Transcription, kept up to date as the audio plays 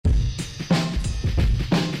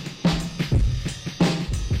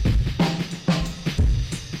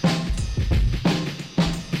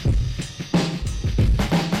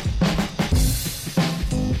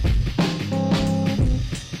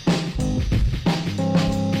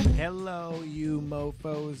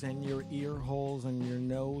earphos and your ear holes and your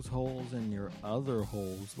nose holes and your other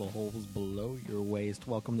holes, the holes below your waist.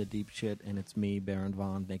 Welcome to Deep Shit, and it's me, Baron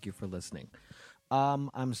Vaughn. Thank you for listening.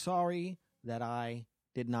 I'm sorry that I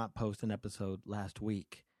did not post an episode last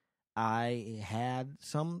week. I had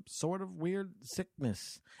some sort of weird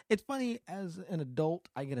sickness. It's funny, as an adult,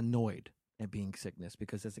 I get annoyed at being sickness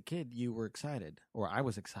because as a kid, you were excited, or I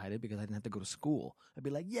was excited because I didn't have to go to school. I'd be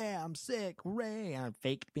like, yeah, I'm sick, hooray. And I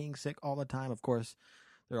faked being sick all the time. Of course,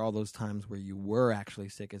 there are all those times where you were actually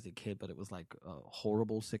sick as a kid, but it was like a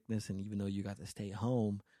horrible sickness. And even though you got to stay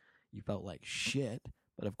home, you felt like shit.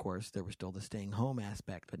 But of course, there was still the staying home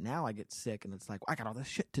aspect. But now I get sick and it's like, I got all this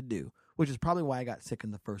shit to do, which is probably why I got sick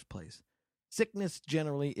in the first place. Sickness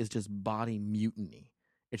generally is just body mutiny.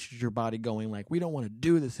 It's just your body going like, we don't want to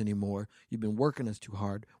do this anymore. You've been working us too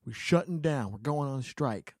hard. We're shutting down. We're going on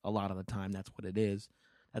strike. A lot of the time, that's what it is.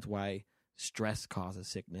 That's why stress causes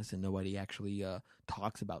sickness, and nobody actually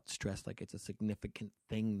talks about stress like it's a significant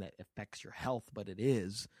thing that affects your health, but it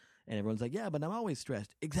is. And everyone's like, yeah, but I'm always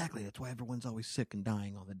stressed. Exactly. That's why everyone's always sick and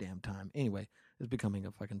dying all the damn time. Anyway, it's becoming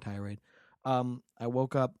a fucking tirade. I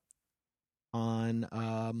woke up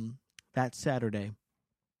on that Saturday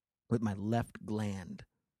with my left gland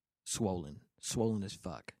swollen as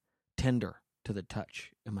fuck, tender to the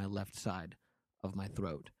touch in my left side of my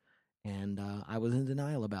throat. And I was in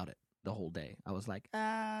denial about it the whole day. I was like,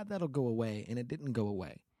 that'll go away. And it didn't go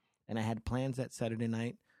away. And I had plans that Saturday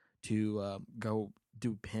night to go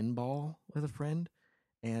do pinball with a friend.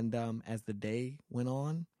 And as the day went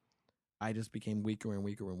on, I just became weaker and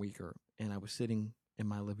weaker and weaker. And I was sitting in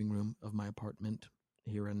my living room of my apartment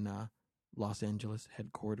here in Los Angeles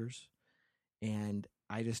headquarters. And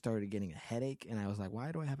I just started getting a headache, and I was like,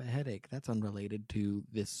 why do I have a headache? That's unrelated to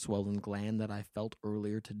this swollen gland that I felt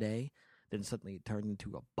earlier today. Then suddenly it turned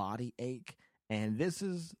into a body ache, and this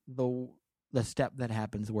is the step that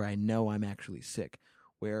happens where I know I'm actually sick,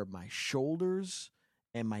 where my shoulders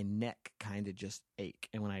and my neck kind of just ache,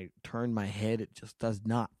 and when I turn my head, it just does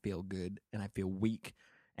not feel good, and I feel weak,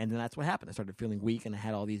 and then that's what happened. I started feeling weak, and I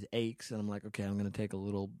had all these aches, and I'm like, okay, I'm going to take a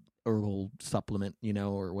little herbal supplement,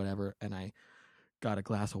 or whatever, and I got a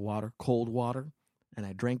glass of water, cold water, and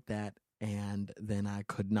I drank that, and then I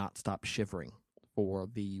could not stop shivering for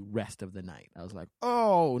the rest of the night. I was like,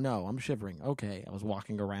 oh, no, I'm shivering. Okay. I was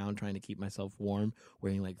walking around trying to keep myself warm,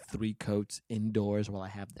 wearing like 3 coats indoors while I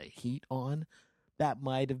have the heat on. That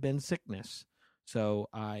might have been sickness. So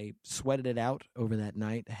I sweated it out over that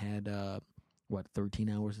night. I had, 13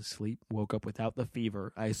 hours of sleep, woke up without the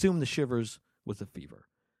fever. I assumed the shivers was the fever,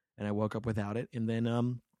 and I woke up without it, and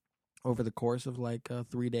then, over the course of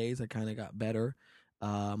 3 days, I kind of got better.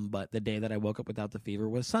 But the day that I woke up without the fever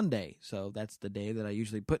was Sunday. So that's the day that I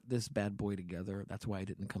usually put this bad boy together. That's why it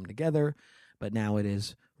didn't come together. But now it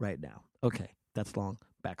is right now. Okay, that's long.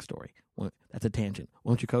 Backstory. That's a tangent.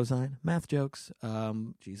 Won't you cosign? Math jokes.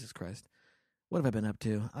 Jesus Christ. What have I been up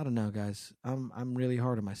to? I don't know, guys. I'm really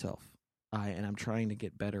hard on myself. And I'm trying to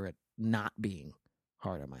get better at not being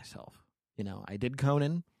hard on myself. I did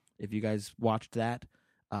Conan. If you guys watched that,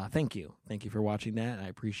 thank you. Thank you for watching that. I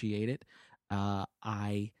appreciate it.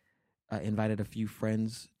 I invited a few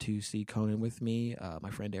friends to see Conan with me.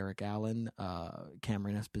 My friend Eric Allen,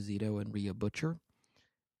 Cameron Esposito, and Rhea Butcher.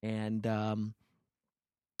 And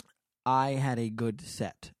I had a good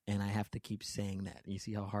set, and I have to keep saying that. You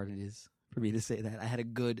see how hard it is for me to say that? I had a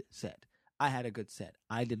good set.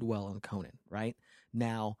 I did well on Conan, right?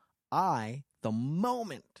 Now, the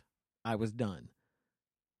moment I was done,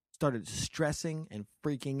 started stressing and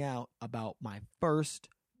freaking out about my first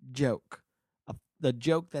joke. The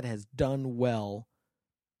joke that has done well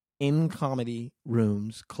in comedy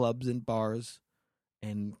rooms, clubs and bars,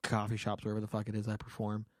 and coffee shops, wherever the fuck it is I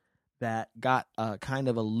perform, that got kind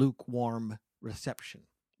of a lukewarm reception.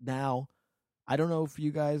 Now, I don't know if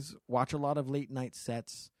you guys watch a lot of late night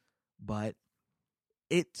sets, but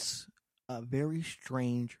it's a very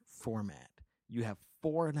strange format. You have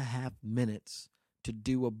 4.5 minutes to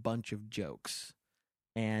do a bunch of jokes,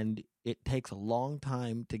 and it takes a long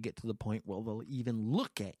time to get to the point where they'll even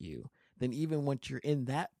look at you. Then even once you're in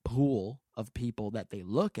that pool of people that they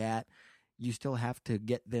look at, you still have to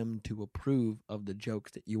get them to approve of the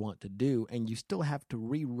jokes that you want to do, and you still have to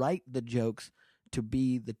rewrite the jokes to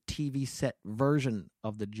be the TV set version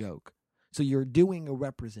of the joke. So you're doing a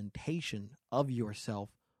representation of yourself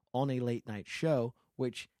on a late night show,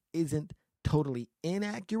 which isn't totally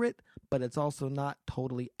inaccurate, but it's also not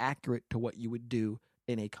totally accurate to what you would do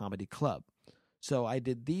in a comedy club. So I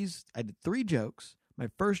did 3 jokes. My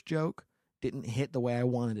first joke didn't hit the way I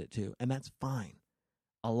wanted it to, and that's fine.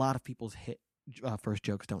 A lot of people's first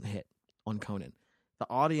jokes don't hit on Conan. The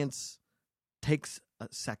audience takes a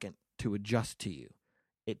second to adjust to you.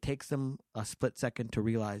 It takes them a split second to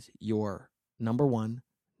realize you're, number one,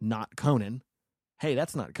 not Conan. Hey,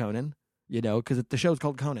 that's not Conan, because the show's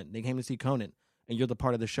called Conan. They came to see Conan, and you're the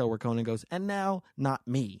part of the show where Conan goes, and now, not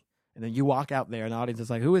me. And then you walk out there, and the audience is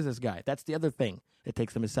like, who is this guy? That's the other thing. It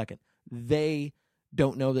takes them a second. They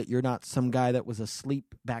don't know that you're not some guy that was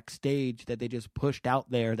asleep backstage that they just pushed out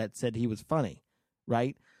there that said he was funny,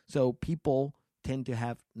 right? So people tend to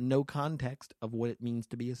have no context of what it means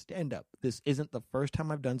to be a stand-up. This isn't the first time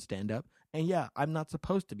I've done stand-up, and yeah, I'm not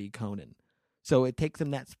supposed to be Conan. So it takes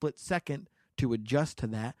them that split second to adjust to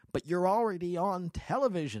that, but you're already on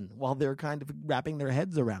television while they're kind of wrapping their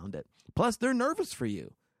heads around it. Plus, they're nervous for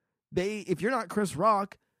you. If you're not Chris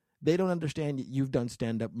Rock, they don't understand you've done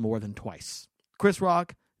stand-up more than twice. Chris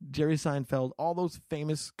Rock, Jerry Seinfeld, all those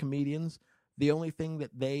famous comedians, the only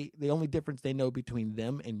difference they know between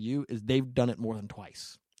them and you is they've done it more than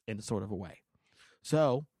twice in a sort of a way.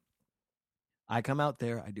 So I come out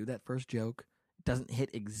there, I do that first joke. It doesn't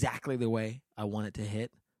hit exactly the way I want it to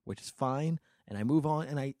hit, which is fine. And I move on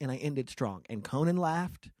and I ended strong. And Conan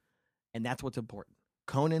laughed, and that's what's important.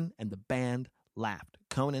 Conan and the band laughed.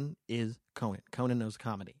 Conan is Conan. Conan knows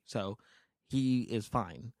comedy. So he is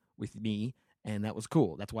fine with me. And that was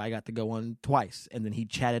cool. That's why I got to go on twice. And then he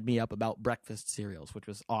chatted me up about breakfast cereals, which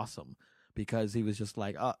was awesome because he was just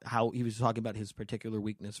like, how he was talking about his particular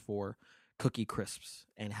weakness for Cookie Crisps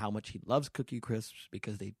and how much he loves Cookie Crisps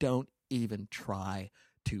because they don't even try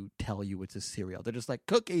to tell you it's a cereal. They're just like,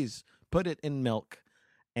 cookies, put it in milk.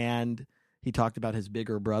 And he talked about his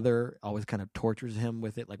bigger brother always kind of tortures him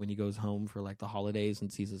with it. Like when he goes home for like the holidays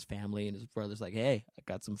and sees his family and his brother's like, hey, I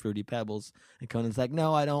got some Fruity Pebbles. And Conan's like,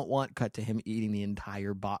 no, I don't want. Cut to him eating the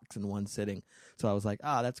entire box in one sitting. So I was like,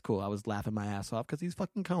 that's cool. I was laughing my ass off because he's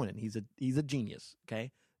fucking Conan. He's a genius.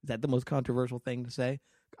 Okay. Is that the most controversial thing to say?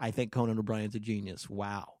 I think Conan O'Brien's a genius.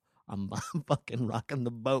 Wow. I'm fucking rocking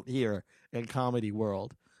the boat here in comedy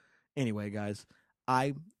world. Anyway, guys,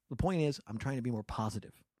 the point is I'm trying to be more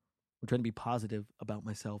positive. I'm trying to be positive about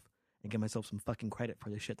myself and give myself some fucking credit for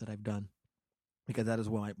the shit that I've done. Because that is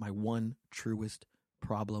what my one truest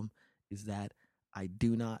problem is that I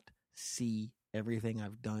do not see everything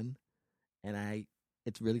I've done. And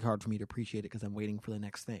it's really hard for me to appreciate it because I'm waiting for the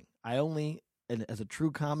next thing. And as a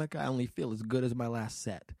true comic, I only feel as good as my last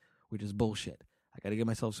set, which is bullshit. I got to give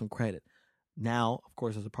myself some credit. Now, of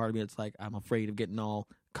course, there's a part of me that's like, I'm afraid of getting all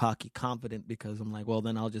cocky confident because I'm like, well,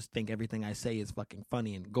 then I'll just think everything I say is fucking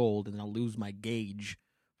funny and gold and I'll lose my gauge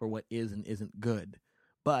for what is and isn't good.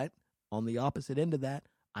 But on the opposite end of that,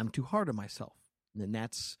 I'm too hard on myself. And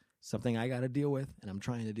that's something I got to deal with, and I'm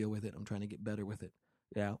trying to deal with it. I'm trying to get better with it.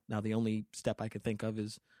 Yeah. Now, the only step I could think of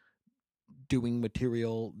is doing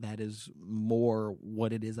material that is more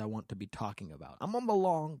what it is I want to be talking about. I'm on the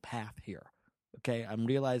long path here. Okay, I'm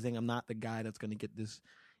realizing I'm not the guy that's going to get this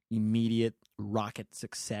immediate rocket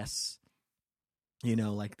success.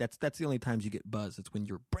 Like that's the only times you get buzz. It's when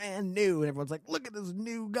you're brand new and everyone's like, look at this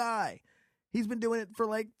new guy. He's been doing it for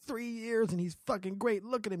like 3 years and he's fucking great.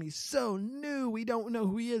 Look at him. He's so new. We don't know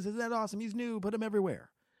who he is. Isn't that awesome? He's new. Put him everywhere.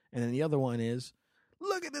 And then the other one is,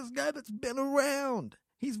 look at this guy that's been around.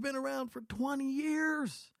 He's been around for 20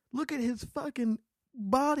 years. Look at his fucking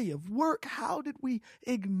body of work. How did we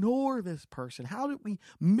ignore this person? How did we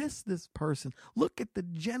miss this person? Look at the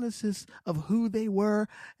genesis of who they were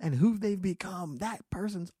and who they've become. That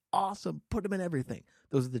person's awesome. Put them in everything.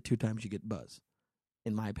 Those are the 2 times you get buzz,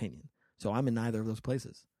 in my opinion. So I'm in neither of those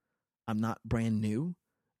places. I'm not brand new,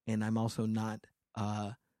 and I'm also not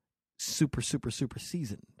super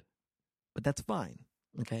seasoned. But that's fine,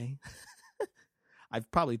 okay? I've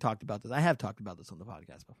probably talked about this. I have talked about this on the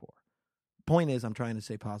podcast before. Point is, I'm trying to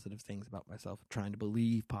say positive things about myself, trying to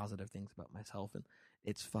believe positive things about myself, and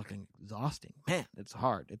it's fucking exhausting. Man, it's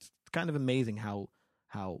hard. It's kind of amazing how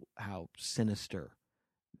sinister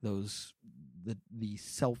the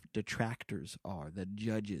self detractors are, the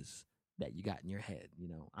judges that you got in your head.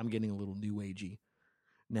 I'm getting a little new agey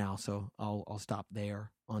now, so I'll stop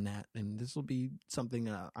there on that, and this will be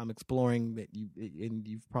something I'm exploring that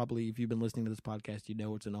you've probably, if you've been listening to this podcast,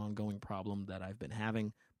 it's an ongoing problem that I've been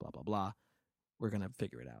having. Blah blah blah. We're going to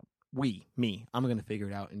figure it out. I'm going to figure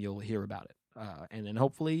it out and you'll hear about it. And then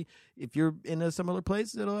hopefully if you're in a similar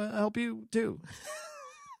place, it'll help you too.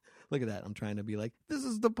 Look at that. I'm trying to be like, this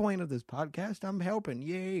is the point of this podcast. I'm helping.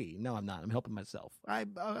 Yay. No, I'm not. I'm helping myself.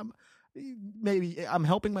 Maybe I'm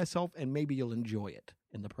helping myself and maybe you'll enjoy it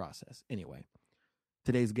in the process. Anyway,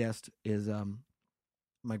 today's guest is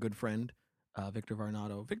my good friend, Victor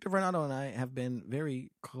Varnado. Victor Varnado and I have been very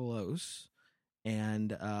close,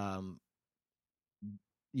 and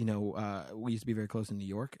we used to be very close in New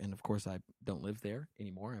York, and of course I don't live there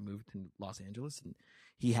anymore. I moved to Los Angeles, and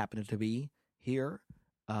he happened to be here,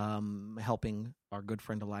 helping our good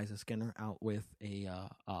friend Eliza Skinner out with a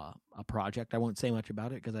project. I won't say much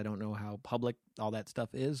about it because I don't know how public all that stuff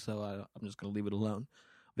is, so I'm just going to leave it alone.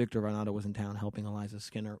 Victor Varnado was in town helping Eliza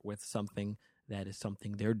Skinner with something that is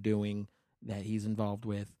something they're doing that he's involved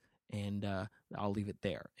with, and I'll leave it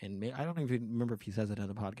there. And I don't even remember if he says it on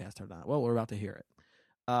the podcast or not. Well, we're about to hear it.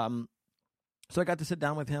 So I got to sit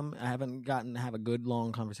down with him. I haven't gotten to have a good,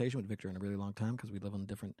 long conversation with Victor in a really long time because we live on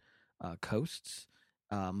different coasts.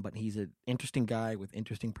 But he's an interesting guy with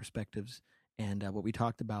interesting perspectives. And what we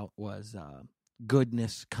talked about was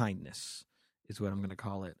goodness, kindness is what I'm going to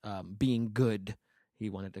call it. Being good, he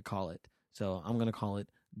wanted to call it. So I'm going to call it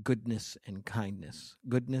goodness and kindness.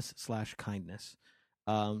 Goodness/kindness.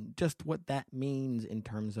 Just what that means in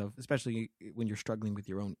terms of, especially when you're struggling with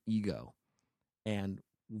your own ego and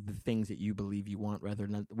the things that you believe you want,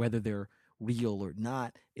 whether they're real or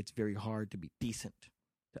not. It's very hard to be decent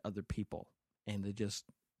to other people and to just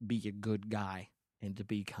be a good guy and to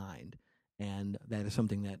be kind. And that is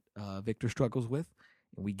something that Victor struggles with,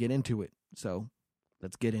 and we get into it. So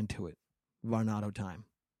let's get into it. Varnado time.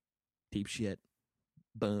 Deep shit.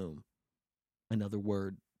 Boom. Another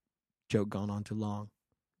word. Joke gone on too long.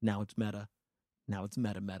 Now it's meta. Now it's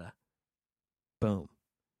meta. Boom.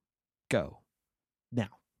 Go. Now.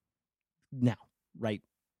 Right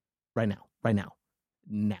now.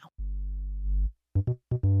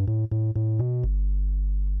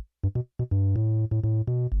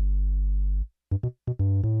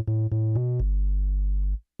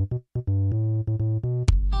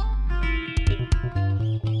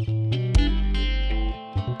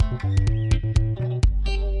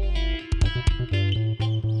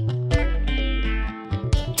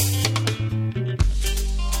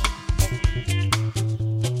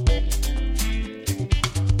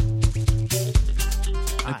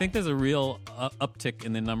 I think there's a real uptick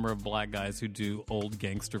in the number of black guys who do old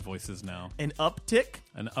gangster voices now. An uptick?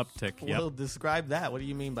 An uptick, yeah. Well, describe that. What do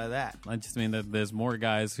you mean by that? I just mean that there's more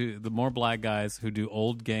black guys who do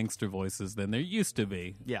old gangster voices than there used to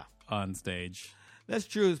be. Yeah. On stage. That's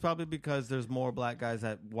true. It's probably because there's more black guys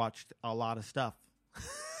that watched a lot of stuff.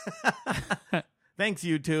 Thanks,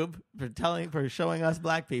 YouTube, for showing us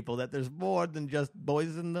black people that there's more than just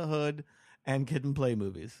Boys in the Hood and Kid and Play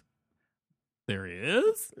movies. There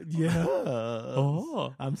is? Yeah.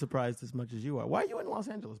 Oh. I'm surprised as much as you are. Why are you in Los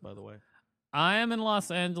Angeles, by the way? I am in Los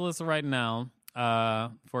Angeles right now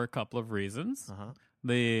for a couple of reasons. Uh-huh.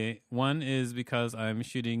 The one is because I'm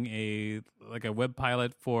shooting a web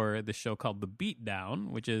pilot for the show called The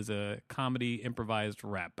Beatdown, which is a comedy improvised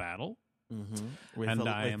rap battle. Mm-hmm. With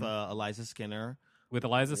Eliza Skinner. With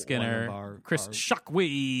Eliza Skinner, Chris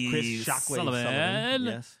Shockwave Sullivan.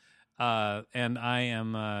 Yes. And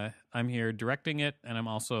I'm here directing it, and I'm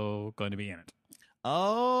also going to be in it.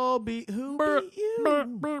 Oh, beat you?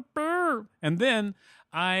 And then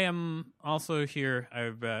I am also here.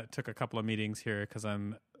 I've took a couple of meetings here because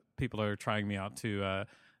people are trying me out to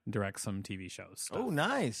direct some TV shows. Stuff. Oh,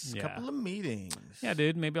 nice! Yeah. Couple of meetings. Yeah,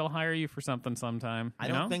 dude. Maybe I'll hire you for something sometime. I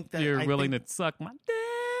don't think that you're willing to suck my dick.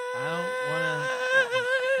 I don't want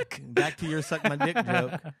to. Back to your suck my dick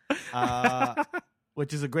joke.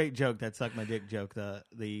 Which is a great joke, that suck my dick joke,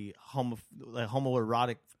 the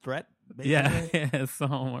homoerotic threat. Basically. Yeah, it's a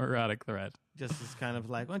homoerotic threat. Just as kind of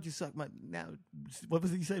like, why don't you suck my now? What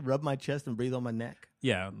was it you say? Rub my chest and breathe on my neck.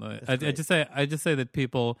 Yeah, I just say that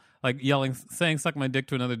people like saying "suck my dick"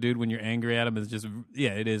 to another dude when you're angry at him is just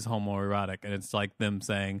it is homoerotic, and it's like them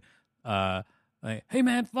saying, like, "Hey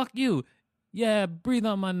man, fuck you." Yeah, breathe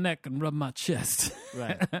on my neck and rub my chest.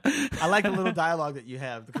 Right. I like the little dialogue that you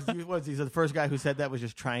have because he's the first guy who said that was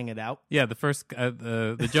just trying it out. Yeah, the first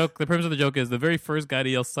the joke. The premise of the joke is the very first guy to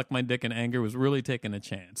yell "suck my dick" in anger was really taking a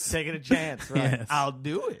chance. Taking a chance, right? Yes. I'll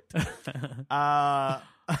do it. That's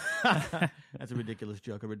a ridiculous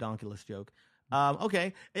joke, a redonkulous joke.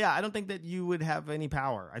 Okay, yeah, I don't think that you would have any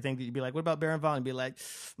power. I think that you'd be like, "What about Baron Vaughn?" And be like,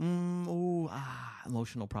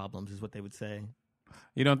 emotional problems is what they would say.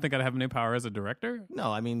 You don't think I'd have any power as a director?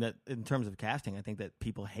 No, I mean that in terms of casting, I think that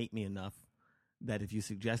people hate me enough that if you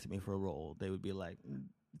suggested me for a role, they would be like,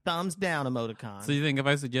 thumbs down, emoticon. So you think if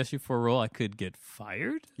I suggest you for a role, I could get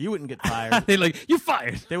fired? You wouldn't get fired. They're like, you're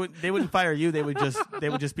fired. They wouldn't fire you. They would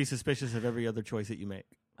just be suspicious of every other choice that you make.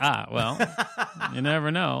 Well, you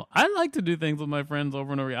never know. I like to do things with my friends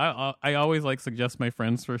over and over. I always suggest my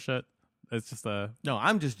friends for shit. It's just No,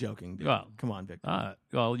 I'm just joking, dude. Well, come on, Victor.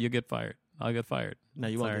 Well, you get fired. I'll get fired. No,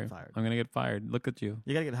 you won't get fired. I'm going to get fired. Look at you.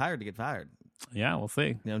 You got to get hired to get fired. Yeah, we'll see. You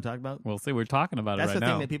know what I'm talking about? We'll see. We're talking about That's it right the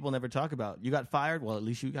now. thing that people never talk about. You got fired? Well, at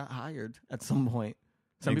least you got hired at some point.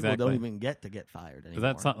 Some people Exactly. don't even get fired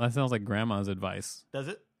anymore. That sounds like grandma's advice. Does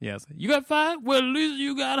it? Yes. You got fired? Well, at least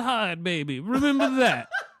you got hired, baby. Remember that.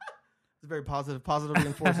 It's very positive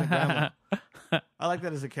reinforcement grandma. I like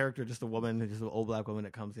that as a character, just a woman, just an old black woman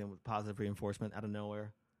that comes in with positive reinforcement out of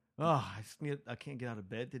nowhere. Oh, I can't get out of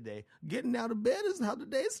bed today. Getting out of bed is how the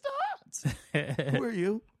day starts. Who are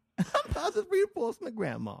you? I'm positive reinforcement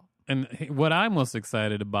grandma. And what I'm most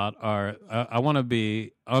excited about are I want to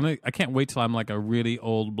be I can't wait till I'm like a really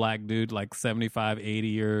old black dude, like 75,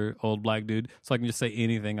 80-year-old black dude, so I can just say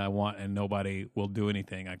anything I want and nobody will do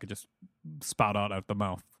anything. I could just spout out the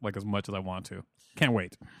mouth like as much as I want to. Can't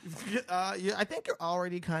wait. I think you're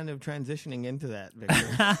already kind of transitioning into that, Victor.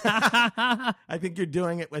 I think you're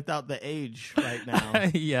doing it without the age right now.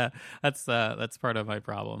 Yeah, that's part of my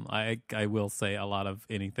problem. I will say a lot of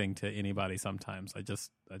anything to anybody sometimes. I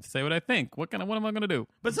just say what I think. What am I going to do?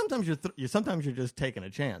 But sometimes you're just taking a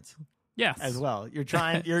chance. Yes. As well. You're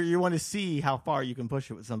trying you want to see how far you can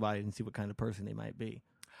push it with somebody and see what kind of person they might be.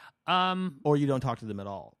 Or you don't talk to them at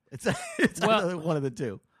all. It's one of the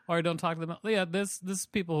two. Or I don't talk to them. Yeah, there's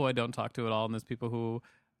people who I don't talk to at all, and there's people who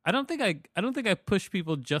I don't think I push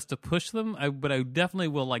people just to push them. But I definitely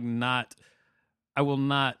will not. I will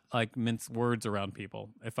not like mince words around people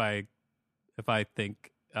if I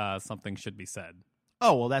think something should be said.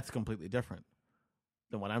 Oh well, that's completely different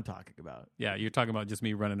than what I'm talking about. Yeah, you're talking about just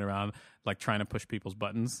me running around like trying to push people's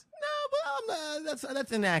buttons.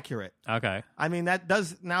 That's inaccurate. Okay. I mean, that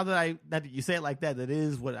does, now that you say it like that, that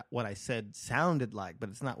is what I said sounded like, but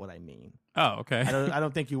it's not what I mean. Oh, okay. I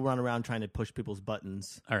don't think you run around trying to push people's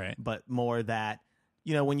buttons. All right. But more that,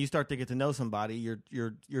 when you start to get to know somebody,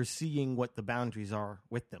 you're seeing what the boundaries are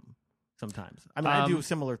with them sometimes. I mean, I do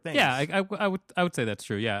similar things. Yeah, I would say that's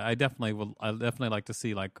true. Yeah, I definitely like to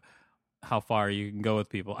see like how far you can go with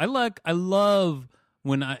people. I love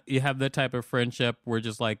when you have that type of friendship where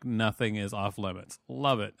just like nothing is off limits.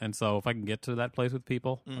 Love it. And so if I can get to that place with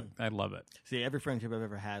people, I love it. See, every friendship I've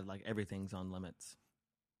ever had, like everything's on limits.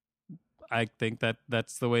 I think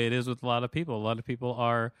that's the way it is with a lot of people. A lot of people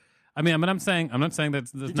are. I'm not saying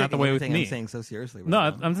that's not the way with me. I'm saying so seriously. No,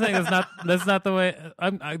 I'm saying that's not the way.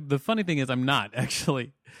 The funny thing is I'm not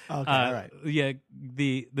actually. Okay, all right. Yeah,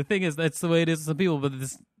 the thing is that's the way it is with some people, but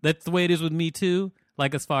that's the way it is with me too.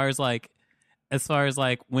 Like as far as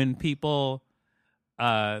when people,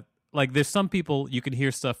 like there's some people you can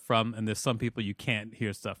hear stuff from, and there's some people you can't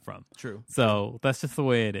hear stuff from. True. So that's just the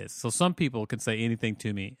way it is. So some people can say anything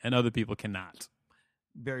to me, and other people cannot.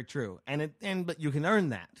 Very true. But you can earn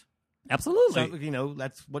that. Absolutely. So,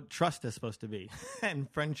 that's what trust is supposed to be, and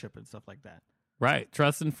friendship and stuff like that. Right.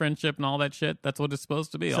 Trust and friendship and all that shit. That's what it's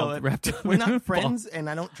supposed to be. So all wrapped if up we're in not a friends ball. and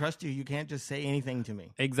I don't trust you, you can't just say anything to me.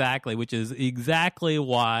 Exactly, which is exactly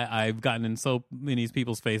why I've gotten in so many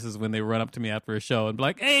people's faces when they run up to me after a show and be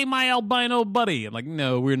like, "Hey, my albino buddy." I'm like,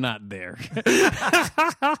 "No, we're not there."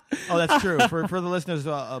 Oh, that's true. For the listeners,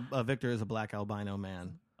 Victor is a black albino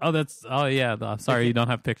man. Oh yeah. Sorry, you don't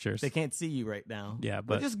have pictures. They can't see you right now. Yeah,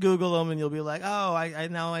 but just Google them and you'll be like, "Oh, I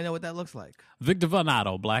now I know what that looks like." Victor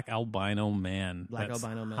Vanato, black albino man.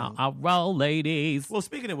 Albino man. How I roll, ladies. Well,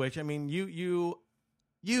 speaking of which, I mean, you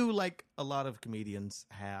like a lot of comedians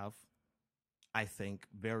have, I think,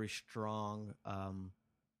 very strong,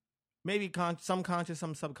 maybe some conscious,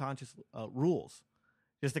 some subconscious rules,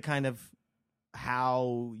 just to kind of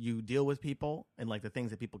how you deal with people and like the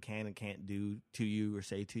things that people can and can't do to you or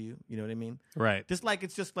say to you. You know what I mean? Right.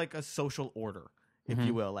 It's just like a social order, if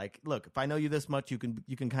you will. Like, look, if I know you this much, you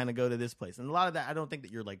can kind of go to this place. And a lot of that, I don't think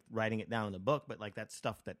that you're like writing it down in a book, but like that's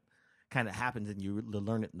stuff that kind of happens and you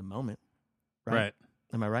learn it in the moment. Right.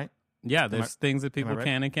 Am I right? Yeah, there's things that people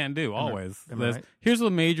can and can't do, always. Am I right? Here's the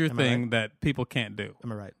major thing that people can't do.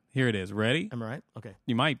 Am I right? Here it is. Ready? Am I right? Okay.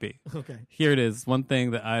 You might be. Okay. Here it is. One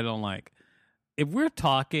thing that I don't like. If we're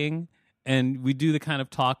talking and we do the kind of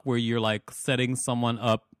talk where you're like setting someone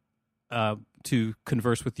up to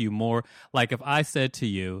converse with you more, like if I said to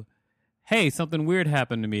you, "Hey, something weird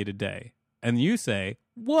happened to me today," and you say,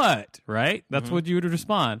 "What?" Right? That's what you would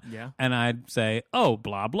respond. Yeah. And I'd say, "Oh,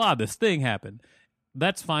 blah, blah, this thing happened."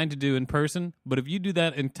 That's fine to do in person, but if you do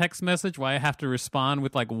that in text message where I have to respond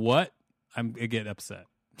with like, "What?" I get upset.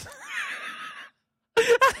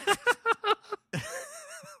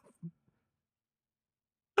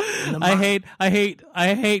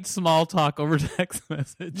 I hate small talk over text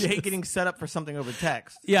messages. You hate getting set up for something over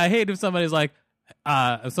text. Yeah, I hate if somebody's like,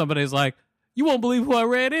 "You won't believe who I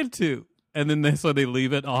ran into," and then they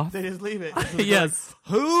leave it off. They just leave it. Yes.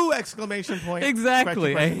 Like, who! Exclamation point.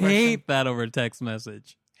 Exactly. Question. I hate that over text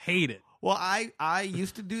message. Hate it. Well, I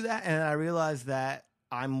used to do that, and I realized that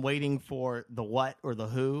I'm waiting for the what or the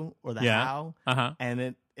who or the how,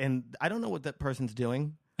 and I don't know what that person's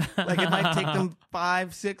doing. Like it might take them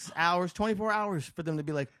 5, 6 hours, 24 hours for them to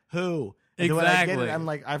be like, who? And when I get it, I'm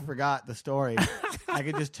like, I forgot the story. I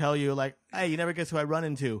could just tell you, like, hey, you never guess who I run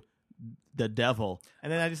into? The devil.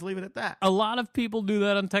 And then I just leave it at that. A lot of people do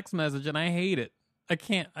that on text message, and I hate it.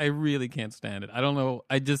 I really can't stand it. I don't know.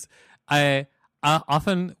 I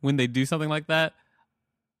often when they do something like that,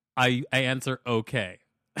 I answer okay.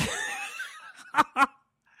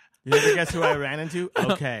 You never guess who I ran into?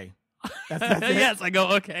 Okay. That's it. Yes, I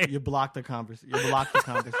go okay. You block the conversation. You block the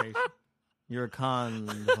conversation. You're a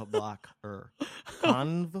convo blocker.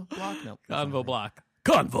 Convo block? No. Convo block.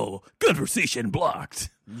 Convo. Conversation blocked.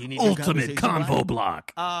 You need Ultimate convo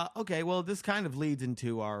block. Okay, well, this kind of leads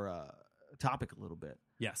into our topic a little bit.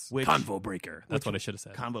 Yes. Convo breaker. That's what I should have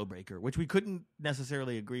said. Convo breaker, which we couldn't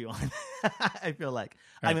necessarily agree on. I feel like.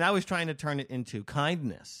 Right. I mean, I was trying to turn it into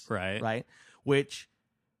kindness. Right. Right? Which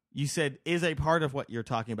you said is a part of what you're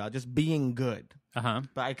talking about, just being good. Uh-huh.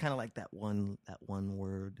 But I kind of like that one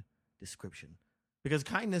word description. Because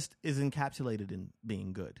kindness is encapsulated in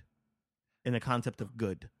being good. In the concept of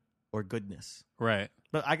good or goodness. Right.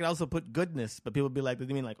 But I could also put goodness, but people would be like, does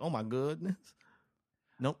he mean like, oh my goodness?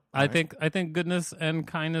 Nope. I think goodness and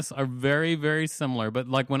kindness are very, very similar. But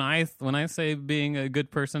like when I say being a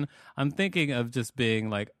good person, I'm thinking of just being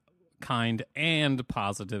like kind and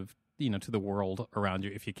positive, to the world around you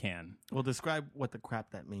if you can. Well, describe what the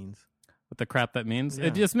crap that means. What the crap that means? Yeah.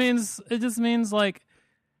 It just means like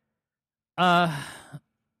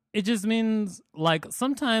it just means like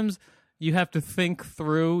sometimes you have to think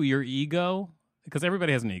through your ego, because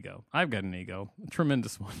everybody has an ego. I've got an ego, a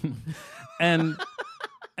tremendous one.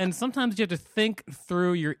 And sometimes you have to think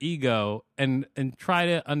through your ego and try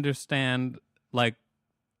to understand like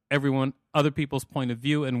other people's point of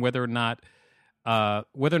view, and whether or not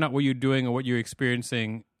what you're doing or what you're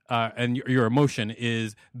experiencing and your emotion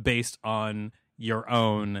is based on your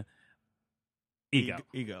own ego.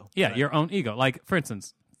 Yeah, right. Your own ego. Like for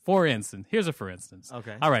instance, here's a for instance.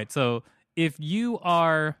 Okay. All right. So if you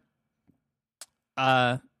are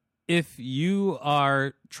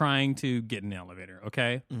trying to get in an elevator,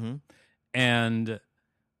 okay, Mm-hmm. and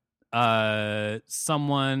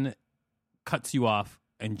someone cuts you off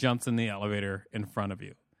and jumps in the elevator in front of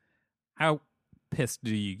you, how pissed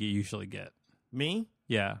do you usually get? Me?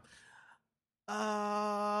 Yeah.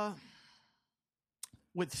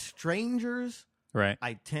 With strangers, Right.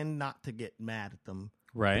 I tend not to get mad at them.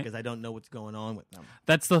 Right. Because I don't know what's going on with them.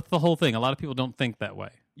 That's the whole thing. A lot of people don't think that way.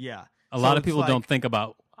 Yeah. A lot of people don't think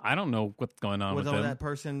about, I don't know what's going on with them. that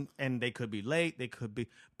person, and they could be late,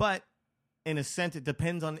 but in a sense, it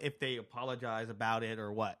depends on if they apologize about it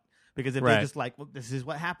or what. Because if they're just like, well, this is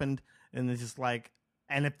what happened, and it's just like,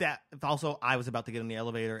 and if also I was about to get in the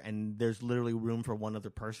elevator and there's literally room for one other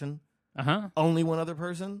person, only one other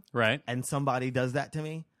person, right, and somebody does that to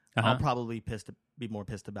me, I'll probably be more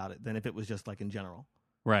pissed about it than if it was just like in general.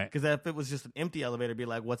 Right. Because if it was just an empty elevator, it'd be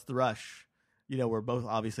like, what's the rush? We're both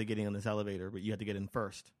obviously getting in this elevator, but you have to get in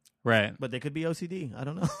first. Right. But they could be OCD. I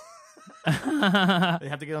don't know. They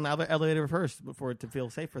have to get on the other elevator first for it to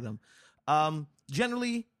feel safe for them.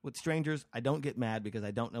 Generally, with strangers, I don't get mad because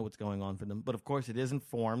I don't know what's going on for them. But of course, it is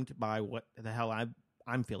informed by what the hell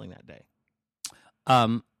I'm feeling that day.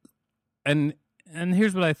 And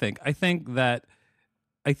here's what I think. I think that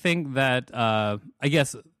I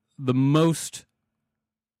guess the most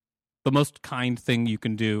kind thing you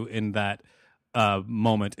can do in that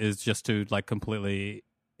moment is just to like completely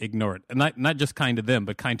ignore it, and not just kind to them,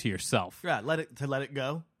 but kind to yourself. Yeah, let it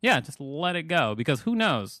go. Yeah, just let it go, because who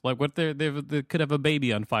knows? Like, what they could have a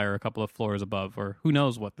baby on fire a couple of floors above, or who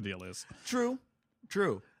knows what the deal is. True.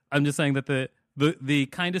 I'm just saying that the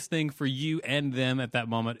kindest thing for you and them at that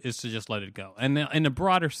moment is to just let it go. And in a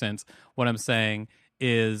broader sense, what I'm saying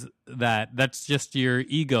is that's just your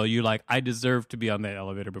ego. You like, I deserve to be on that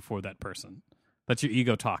elevator before that person. That's your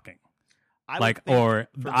ego talking. I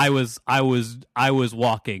was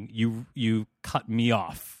walking. You cut me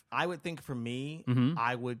off. I would think for me,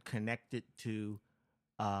 I would connect it to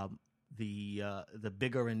the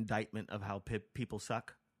bigger indictment of how people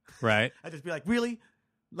suck. Right. I'd just be like, really?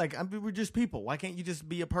 Like, we're just people. Why can't you just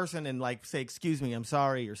be a person and like say, excuse me, I'm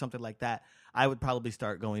sorry, or something like that? I would probably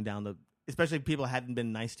start going down especially if people hadn't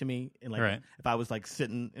been nice to me, and like if I was like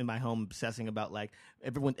sitting in my home obsessing about like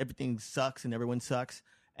everything sucks and everyone sucks,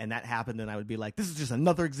 and that happened, then I would be like, this is just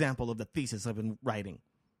another example of the thesis I've been writing.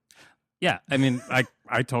 Yeah, I mean,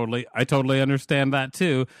 I totally understand that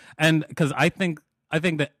too, and because I think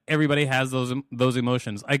that everybody has those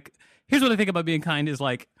emotions. Like, here's what I think about being kind is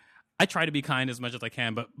like, I try to be kind as much as I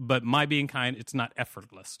can, but my being kind, it's not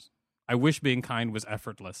effortless. I wish being kind was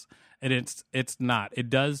effortless, and it's not. It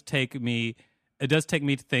does take me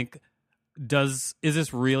to think, is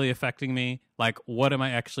this really affecting me? Like, what am I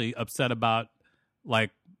actually upset about? Like,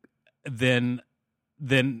 then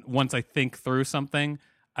once I think through something,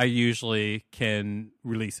 I usually can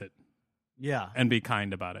release it. Yeah. And be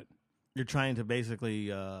kind about it. You're trying to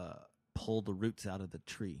basically pull the roots out of the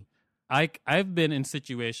tree. I've been in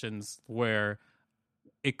situations where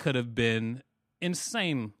it could have been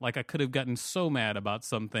insane. Like, I could have gotten so mad about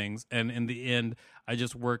some things, and in the end, I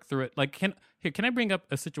just worked through it. Like, can I bring up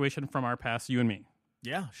a situation from our past, you and me?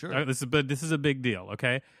 Yeah, sure. This is a big deal.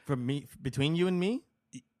 Okay, between you and me?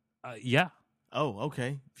 Yeah. Oh,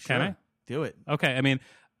 okay. Sure. Can I do it? Okay. I mean,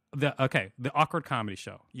 the Awkward Comedy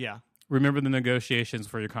Show. Yeah. Remember the negotiations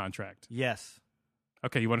for your contract? Yes.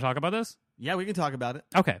 Okay, you want to talk about this? Yeah, we can talk about it.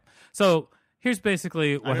 Okay, so here's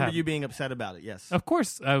basically what I remember happened. you being upset about it, yes. Of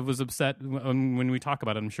course, I was upset when we talk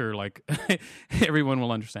about it. I'm sure, like, everyone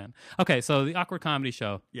will understand. Okay, so the Awkward Comedy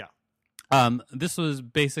Show. Yeah. This was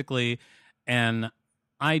basically an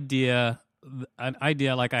idea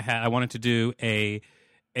like I had. I wanted to do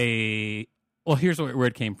well, here's where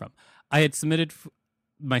it came from. I had submitted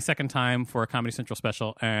my second time for a Comedy Central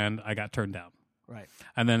special, and I got turned down. Right.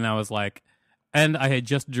 And then I was like, and I had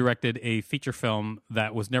just directed a feature film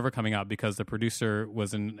that was never coming out because the producer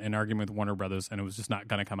was in an argument with Warner Brothers, and it was just not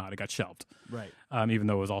going to come out. It got shelved. Right. Even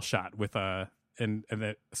though it was all shot with and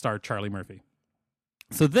that starred Charlie Murphy.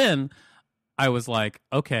 So then I was like,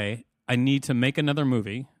 okay, I need to make another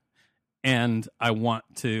movie, and I want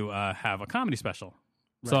to have a comedy special.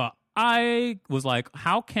 Right. So I was like,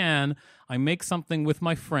 how can I make something with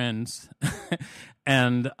my friends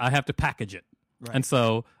and I have to package it? Right. And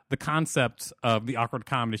so the concept of the Awkward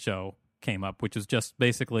Comedy Show came up, which is just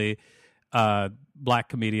basically black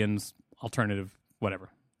comedians, alternative, whatever.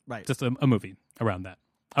 Right. Just a movie around that.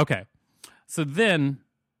 Okay. So then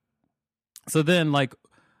like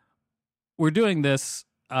we're doing this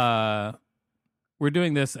and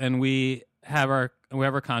we have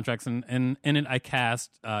our contracts, and in it I cast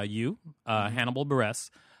Hannibal Buress,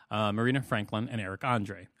 Marina Franklin, and Eric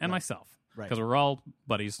Andre, and myself, because we're all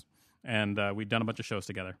buddies, and we'd done a bunch of shows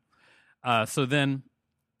together. So then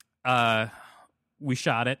we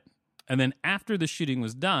shot it, and then after the shooting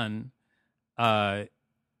was done, I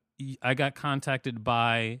got contacted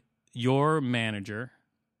by your manager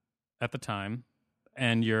at the time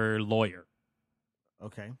and your lawyer.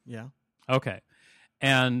 Okay, yeah. Okay.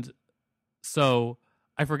 And so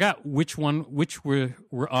I forgot which were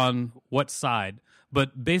on what side,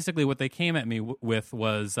 but basically what they came at me with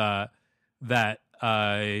was that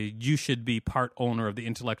you should be part owner of the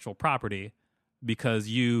intellectual property because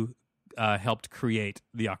you helped create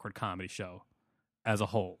the Awkward Comedy Show as a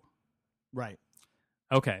whole. Right.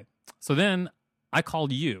 Okay. So then I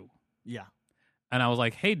called you. Yeah. And I was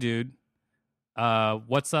like, hey, dude,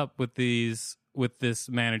 what's up with this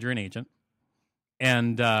manager and agent?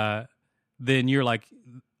 And then you're like,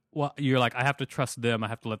 I have to trust them. I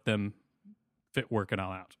have to let them work it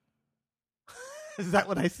all out. Is that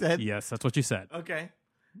what I said? Yes, that's what you said. Okay.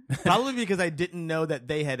 Probably because I didn't know that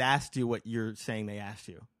they had asked you what you're saying they asked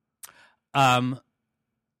you. Well,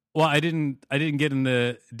 I didn't get in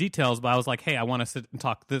the details, but I was like, hey, I want to sit and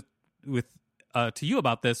talk to you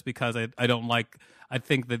about this because I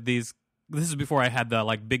think that this is before I had the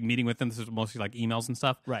like big meeting with them. This was mostly like emails and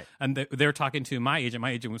stuff. Right. And they're talking to my agent.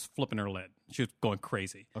 My agent was flipping her lid. She was going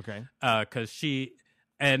crazy. Okay. Because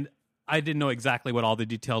and I didn't know exactly what all the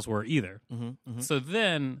details were either. Mm-hmm, mm-hmm. So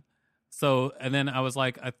then I was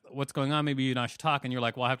like, what's going on? Maybe you and I should talk. And you're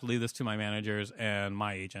like, well, I have to leave this to my managers and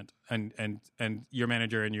my agent and your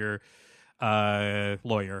manager and your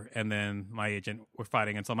lawyer. And then my agent were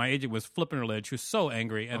fighting. And so my agent was flipping her lid. She was so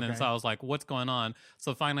angry. And then so I was like, what's going on?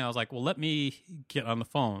 So finally I was like, well, let me get on the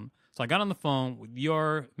phone. So I got on the phone with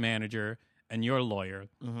your manager and your lawyer.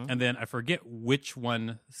 Mm-hmm. And then I forget which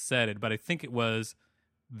one said it, but I think it was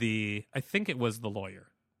the lawyer.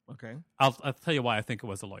 Okay. I'll tell you why I think it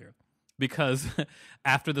was the lawyer. Because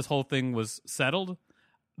after this whole thing was settled,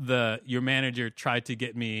 your manager tried to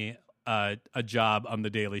get me a job on the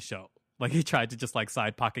Daily Show. Like he tried to just like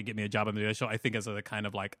side pocket get me a job on the Daily Show. I think as a kind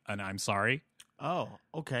of like an I'm sorry. Oh,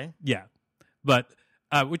 okay. Yeah, but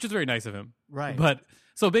which is very nice of him. Right. But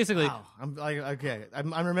so basically, wow.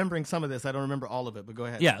 I'm remembering some of this. I don't remember all of it, but go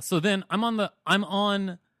ahead. Yeah. So then I'm on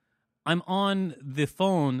the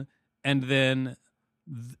phone, and then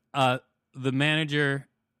the manager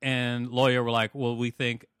and lawyer were like, well, we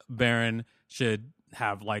think Baron should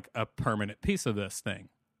have like a permanent piece of this thing.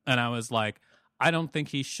 And I was like, I don't think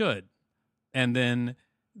he should. And then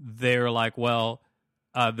they're like, well,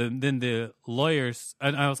 then the lawyers,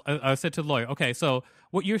 and I said to the lawyer, okay, so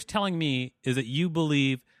what you're telling me is that you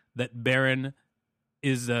believe that Barron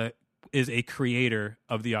is a creator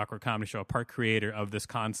of the Awkward Comedy Show, a part creator of this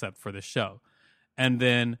concept for the show. And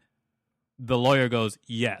then the lawyer goes,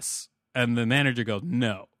 yes. And the manager goes,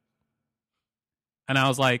 no. And I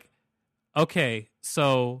was like, okay,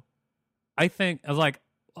 so I said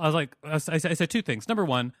two things. Number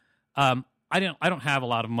one, I don't have a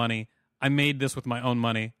lot of money. I made this with my own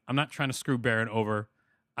money. I'm not trying to screw Barron over.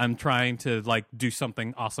 I'm trying to like do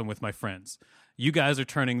something awesome with my friends. You guys are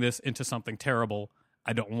turning this into something terrible.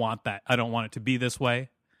 I don't want that. I don't want it to be this way.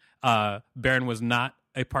 Barron was not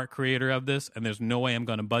a part creator of this, and there's no way I'm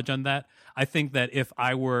going to budge on that. I think that if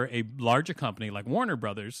I were a larger company like Warner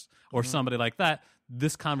Brothers or somebody like that,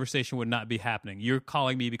 this conversation would not be happening. You're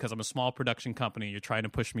calling me because I'm a small production company. You're trying to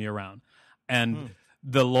push me around. And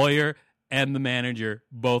the lawyer and the manager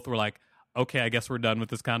both were like, okay, I guess we're done with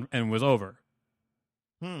this and it was over.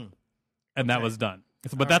 And that was done.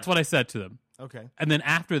 But that's what I said to them. Okay. And then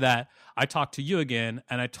after that, I talked to you again,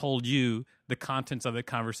 and I told you the contents of the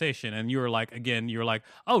conversation, and you were like,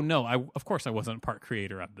 oh, no, of course I wasn't part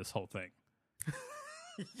creator of this whole thing.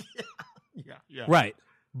 Yeah. Right.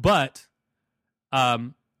 But,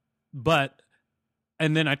 and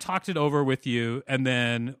then I talked it over with you, and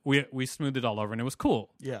then we smoothed it all over, and it was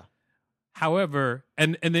cool. Yeah. However,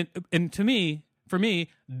 and to me, for me,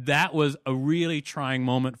 that was a really trying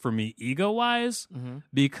moment for me ego-wise,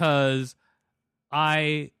 because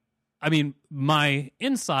I mean, my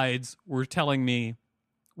insides were telling me,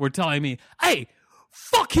 hey,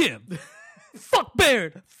 fuck him. Fuck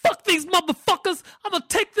Barron. Fuck these motherfuckers. I'm going to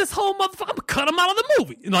take this whole motherfucker. I'm going to cut him out of the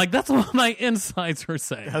movie. And like, that's what my insides were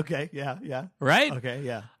saying. Okay. Yeah. Right? Okay.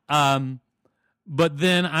 Yeah. But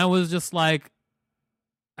then I was just like,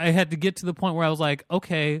 I had to get to the point where I was like,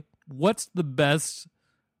 okay, what's the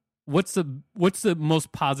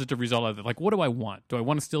most positive result of it? Like, what do I want? Do I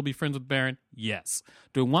want to still be friends with Barron? Yes.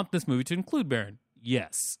 Do I want this movie to include Barron?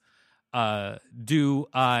 Yes. I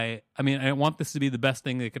want this to be the best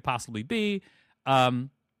thing that it could possibly be.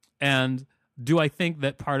 And do I think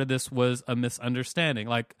that part of this was a misunderstanding?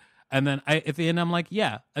 Like, and then at the end, I'm like,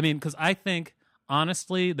 yeah. I mean, because I think,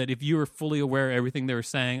 honestly, that if you were fully aware of everything they were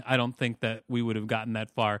saying, I don't think that we would have gotten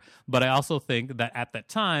that far. But I also think that at that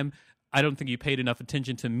time, I don't think you paid enough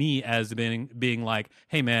attention to me as being like,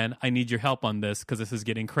 hey, man, I need your help on this because this is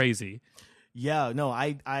getting crazy. Yeah, no,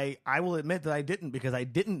 I will admit that I didn't, because I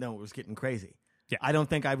didn't know it was getting crazy. Yeah. I don't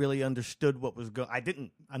think I really understood what was going.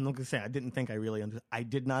 I'm not going to say I didn't think I really I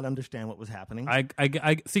did not understand what was happening.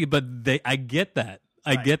 I see, but I get that.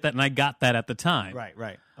 I get that, and I got that at the time.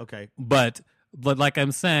 Right. Okay. But like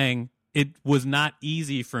I'm saying, it was not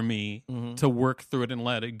easy for me to work through it and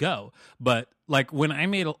let it go. But like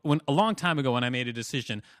a long time ago, when I made a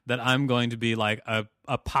decision that I'm going to be like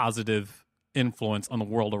a positive influence on the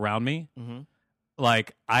world around me,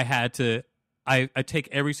 like I had to, I take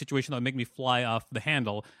every situation that would make me fly off the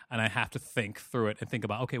handle, and I have to think through it and think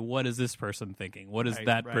about, okay, what is this person thinking? What is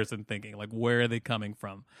that person thinking? Like, where are they coming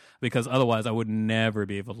from? Because otherwise I would never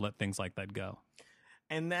be able to let things like that go.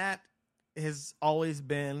 And that has always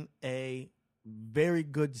been a very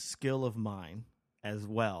good skill of mine as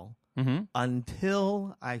well,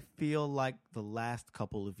 until I feel like the last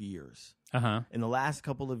couple of years. In the last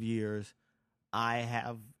couple of years, I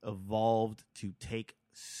have evolved to take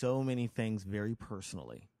so many things very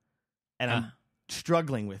personally, and I'm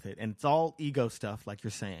struggling with it, and it's all ego stuff, like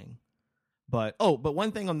you're saying. But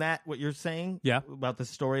one thing on that, what you're saying, about the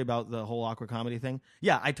story about the whole awkward comedy thing,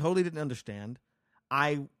 I totally didn't understand.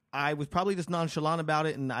 I was probably just nonchalant about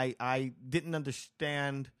it, and I didn't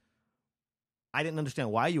understand. I didn't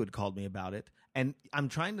understand why you had called me about it, and I'm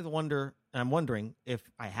wondering if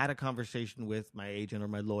I had a conversation with my agent or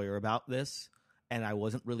my lawyer about this, and I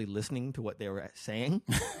wasn't really listening to what they were saying,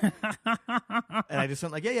 and I just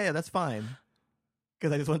went like, yeah, that's fine,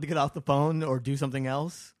 because I just wanted to get off the phone or do something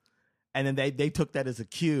else, and then they took that as a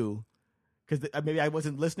cue. Because maybe I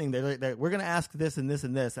wasn't listening. They're we're going to ask this and this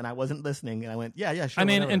and this, and I wasn't listening. And I went, yeah, sure. I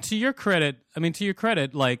mean, whatever. And to your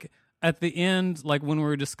credit, like at the end, like when we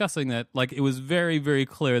were discussing that, like it was very, very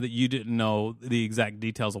clear that you didn't know the exact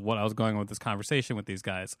details of what I was going on with this conversation with these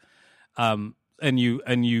guys, and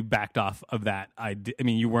you backed off of that. I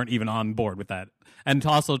mean, you weren't even on board with that. And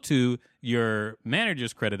also to your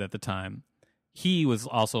manager's credit at the time, he was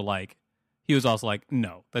also like,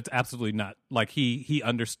 no, that's absolutely not. Like he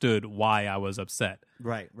understood why I was upset.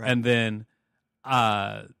 Right. And then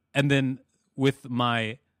with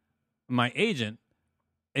my agent,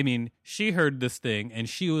 I mean, she heard this thing, and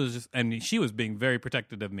she was being very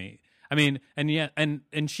protective of me. I mean, and yeah,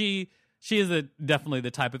 and she is definitely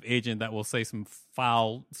the type of agent that will say some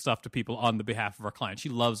foul stuff to people on the behalf of our client. She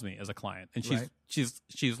loves me as a client, and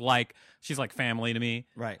she's like family to me.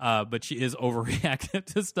 Right. But she is overreactive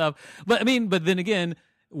to stuff. But I mean, but then again,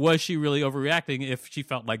 was she really overreacting if she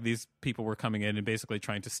felt like these people were coming in and basically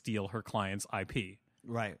trying to steal her client's IP?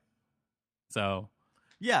 Right. So.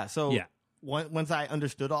 Yeah. So. Yeah. Once I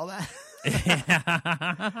understood all that,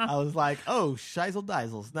 I was like, oh, shizzle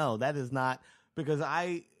dizzles. No, that is not, because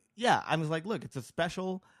I was like, look, it's a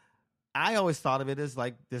special. I always thought of it as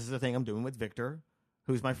like, this is the thing I'm doing with Victor,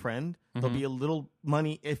 who's my friend. There'll be a little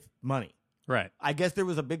money, if money. Right. I guess there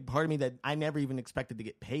was a big part of me that I never even expected to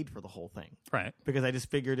get paid for the whole thing. Right. Because I just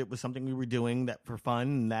figured it was something we were doing that for fun,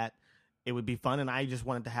 and that it would be fun, and I just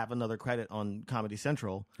wanted to have another credit on Comedy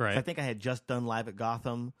Central. Right. I think I had just done Live at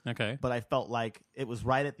Gotham. Okay. But I felt like it was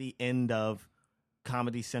right at the end of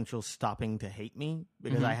Comedy Central stopping to hate me,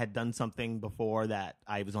 because I had done something before that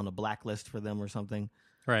I was on a blacklist for them or something.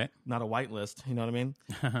 Right. Not a whitelist, you know what I mean?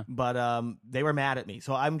 But they were mad at me.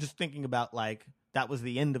 So I'm just thinking about, like, that was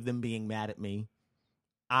the end of them being mad at me.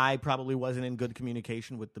 I probably wasn't in good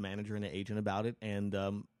communication with the manager and the agent about it,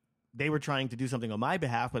 and they were trying to do something on my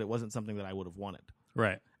behalf, but it wasn't something that I would have wanted.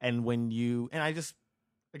 Right. And I just,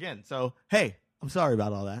 again, so, hey, I'm sorry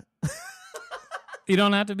about all that. You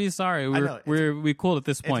don't have to be sorry. We're cool at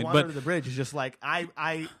this point. Water But under the bridge is just like,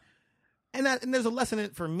 and there's a lesson in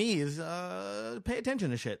it for me is pay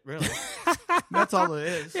attention to shit, really. That's all it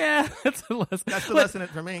is. Yeah, that's a lesson. That's the lesson in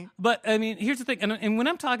it for me. But, I mean, here's the thing. And when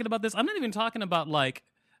I'm talking about this, I'm not even talking about, like,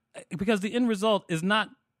 because the end result is not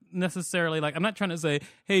necessarily like, I'm not trying to say,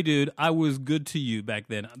 hey dude, I was good to you back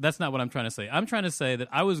then. That's not what I'm trying to say. I'm trying to say that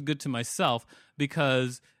I was good to myself,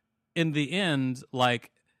 because in the end,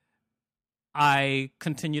 like, I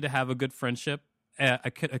continue to have a good friendship.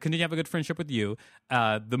 I continue to have a good friendship with you.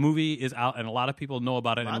 The movie is out, and a lot of people know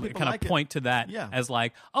about it, and kind of point to that as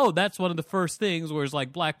like, oh, that's one of the first things where it's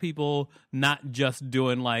like black people not just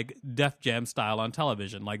doing like Def Jam style on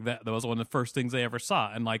television. Like that was one of the first things they ever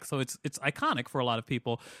saw, and like so it's iconic for a lot of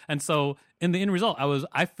people. And so in the end result,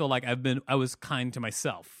 I feel like I was kind to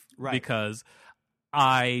myself, right? Because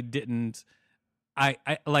I didn't. I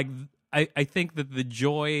think that the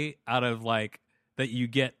joy out of like that you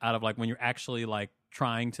get out of like when you're actually like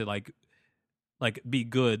trying to like be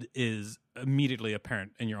good is immediately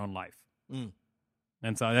apparent in your own life.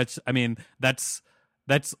 And so that's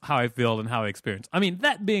how I feel and how I experience. I mean,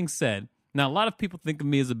 that being said, now a lot of people think of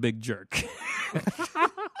me as a big jerk.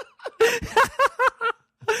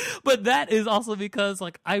 But that is also because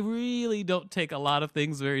like I really don't take a lot of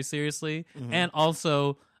things very seriously. And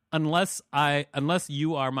also unless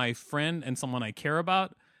you are my friend and someone I care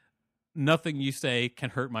about, nothing you say can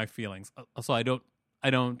hurt my feelings. So I don't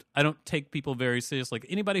take people very seriously. Like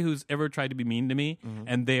anybody who's ever tried to be mean to me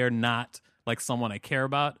and they are not like someone I care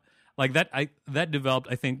about, like that developed,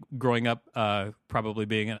 I think, growing up, probably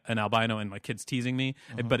being an albino and my kids teasing me.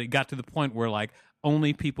 But it got to the point where like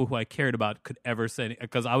only people who I cared about could ever say,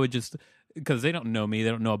 because they don't know me, they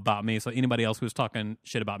don't know about me. So anybody else who's talking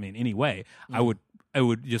shit about me in any way, I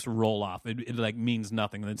would just roll off. It like means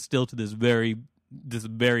nothing. And it's still to this very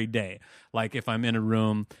day, like if I'm in a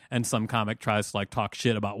room and some comic tries to like talk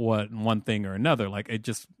shit about one thing or another, like it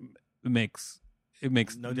makes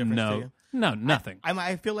no difference to you? No, nothing.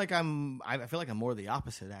 I feel like I'm more the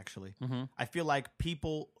opposite, actually. I feel like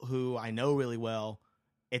people who I know really well,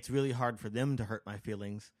 it's really hard for them to hurt my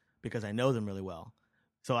feelings because I know them really well.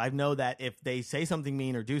 So I know that if they say something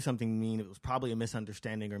mean or do something mean, it was probably a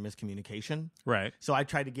misunderstanding or miscommunication. Right. So I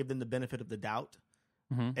try to give them the benefit of the doubt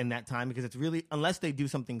in that time, because it's really, unless they do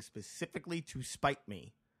something specifically to spite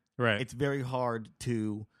me, right, it's very hard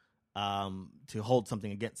to hold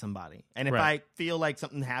something against somebody. And if I feel like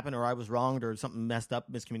something happened or I was wronged or something messed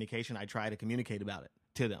up, miscommunication, I try to communicate about it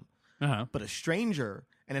to them. But a stranger,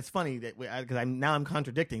 and it's funny that because I'm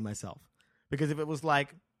contradicting myself, because if it was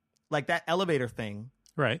like that elevator thing,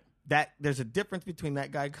 right, that there's a difference between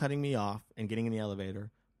that guy cutting me off and getting in the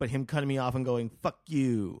elevator, but him cutting me off and going fuck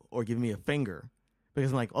you or giving me a finger,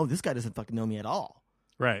 because I'm like, oh, this guy doesn't fucking know me at all.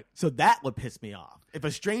 Right. So that would piss me off. If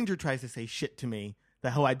a stranger tries to say shit to me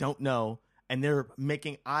that I don't know, and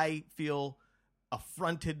I feel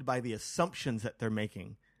affronted by the assumptions that they're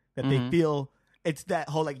making, that they feel it's that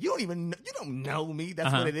whole like, you don't know me.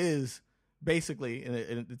 That's what it is, basically,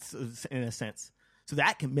 in a sense. So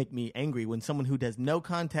that can make me angry when someone who has no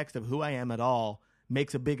context of who I am at all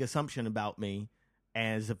makes a big assumption about me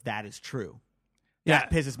as if that is true.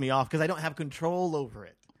 That pisses me off because I don't have control over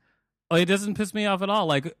it. Oh, it doesn't piss me off at all.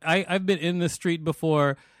 Like I've been in the street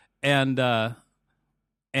before, and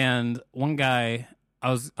one guy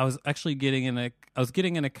I was actually getting in a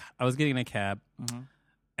cab,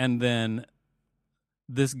 and then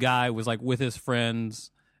this guy was like with his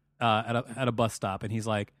friends at a bus stop, and he's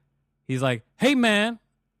like, "Hey man,"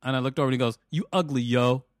 and I looked over and he goes, "You ugly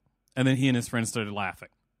yo," and then he and his friends started laughing.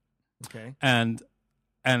 Okay. And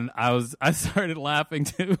I started laughing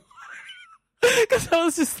too. Because I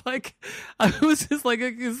was just like,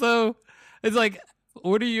 so it's like,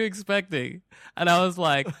 what are you expecting? And I was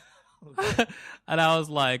like, I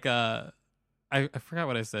forgot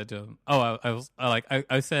what I said to him. Oh,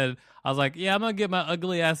 I said, yeah, I'm gonna get my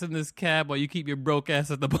ugly ass in this cab while you keep your broke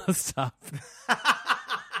ass at the bus stop.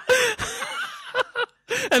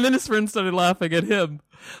 And then his friends started laughing at him.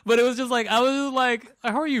 But it was just like, I was just like,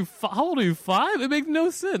 how old are you, 5? It makes no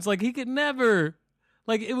sense. Like, he could never,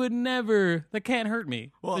 like, it would never, that can't hurt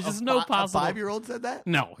me. Well, there's just no possible. A 5-year-old said that?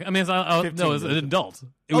 No. I mean, no, it was an adult.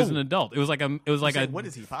 It was an adult. It was like what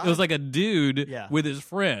is he, 5? It was like a dude Yeah. with his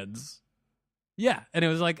friends. Yeah. And it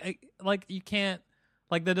was like you can't,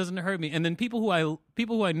 like, that doesn't hurt me. And then people who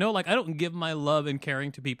I know, like, I don't give my love and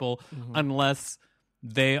caring to people unless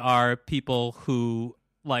they are people who,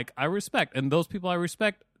 like, I respect, and those people I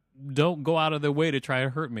respect don't go out of their way to try to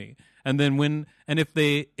hurt me. And then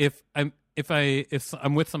if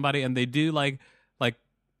I'm with somebody and they do like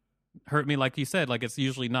hurt me, like you said, like, it's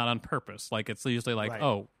usually not on purpose. Like, it's usually like, right.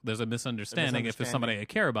 Oh, there's a misunderstanding. If it's somebody I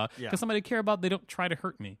care about, because somebody I care about, they don't try to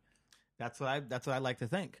hurt me. That's what I like to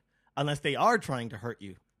think. Unless they are trying to hurt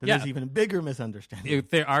you, then there's even a bigger misunderstanding.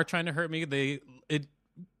 If they are trying to hurt me,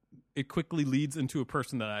 it quickly leads into a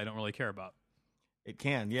person that I don't really care about. It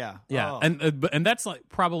can, yeah. Yeah, and that's like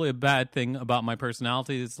probably a bad thing about my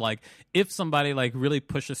personality. It's like, if somebody like really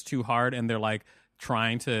pushes too hard and they're like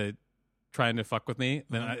trying to fuck with me,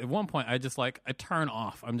 then at one point I just like, I turn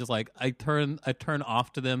off. I'm just like, I turn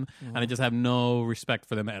off to them, and I just have no respect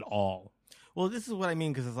for them at all. Well, this is what I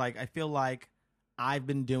mean, because it's like, I feel like I've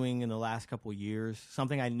been doing in the last couple of years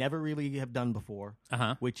something I never really have done before,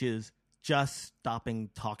 which is just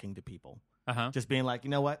stopping talking to people. Just being like, you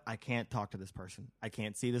know what? I can't talk to this person. I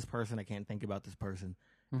can't see this person. I can't think about this person.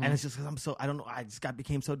 And it's just because I don't know. I just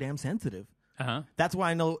became so damn sensitive. That's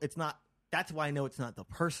why I know it's not. That's why I know it's not the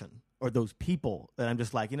person or those people that I'm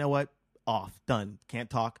just like, you know what? Off, done. Can't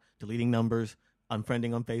talk. Deleting numbers.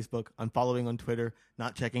 Unfriending on Facebook. Unfollowing on Twitter.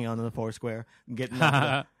 Not checking on the Foursquare. Getting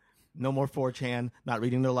no more 4chan. Not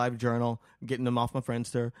reading their live journal. Getting them off my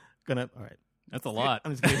Friendster. All right. That's a lot.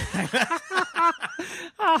 I'm just kidding.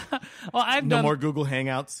 Well, no more Google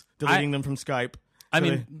Hangouts, deleting them from Skype. I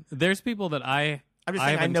mean, there's people that I'm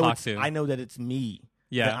just saying, I know that it's me.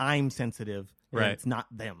 Yeah, that I'm sensitive. Right, it's not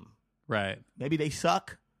them. Right. Maybe they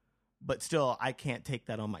suck, but still, I can't take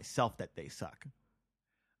that on myself that they suck.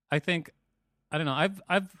 I think, I don't know.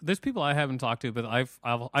 There's people I haven't talked to, but I've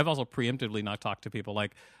also preemptively not talked to people.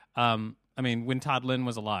 Like, I mean, when Todd Lynn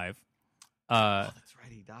was alive, that's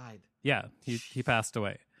right, he died. Yeah, he passed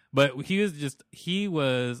away. But he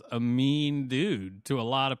was a mean dude to a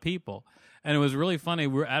lot of people. And it was really funny.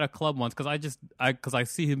 We were at a club once because I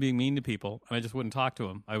see him being mean to people, and I just wouldn't talk to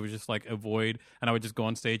him. I would just like avoid, and I would just go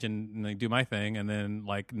on stage and like, do my thing, and then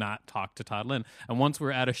like not talk to Todd Lynn. And once we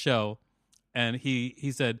were at a show, and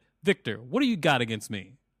he said, "Victor, what do you got against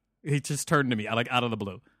me?" He just turned to me like out of the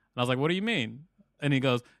blue, and I was like, "What do you mean?" And he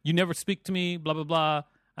goes, "You never speak to me, blah blah blah."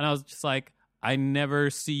 And I was just like, "I never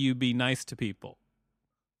see you be nice to people.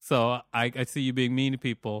 So I see you being mean to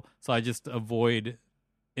people, so I just avoid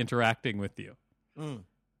interacting with you." And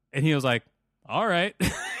he was like, "All right." But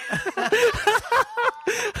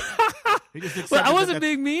I wasn't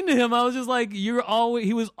being mean to him. I was just like, he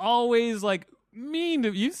was always like mean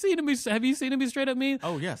to you. Have you seen him be straight up mean?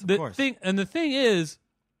 Oh yes, of course. The thing is,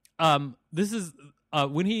 this is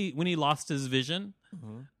when he lost his vision.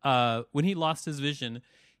 When he lost his vision,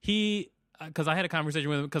 because I had a conversation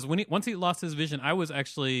with him, because once he lost his vision, I was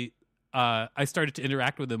actually I started to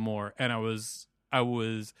interact with him more, and I was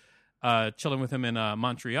chilling with him in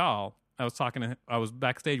Montreal. I was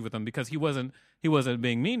backstage with him because he wasn't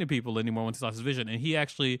being mean to people anymore once he lost his vision, and he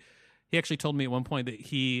actually told me at one point that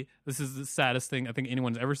this is the saddest thing I think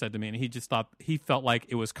anyone's ever said to me, and he felt like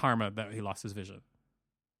it was karma that he lost his vision,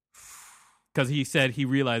 because he said he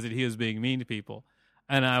realized that he was being mean to people,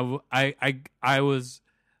 and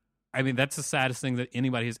I mean, that's the saddest thing that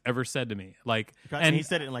anybody has ever said to me. Like, and he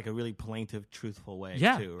said it in like a really plaintive, truthful way.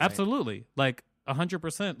 Yeah, too, right? Absolutely, like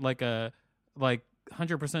 100%, like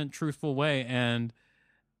 100% truthful way. And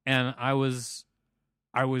I was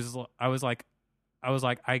like,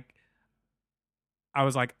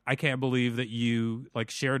 I can't believe that you like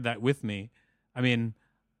shared that with me. I mean,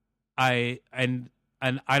 and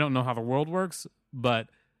I don't know how the world works, but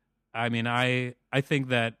I mean, I think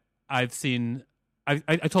that I've seen. I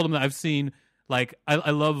told him that I've seen. Like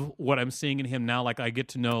I love what I'm seeing in him now. Like I get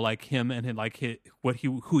to know like him and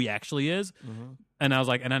who he actually is. Mm-hmm. And I was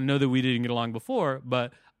like, and I know that we didn't get along before,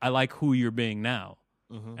 but I like who you're being now.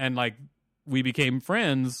 Mm-hmm. And like we became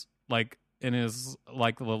friends. Like in his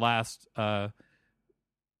like the last like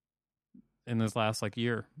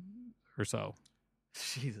year or so.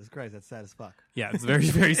 Jesus Christ, that's sad as fuck. Yeah, it's very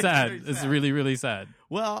very sad. Very It's sad. really really sad.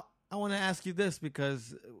 Well, I want to ask you this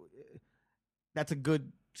because that's a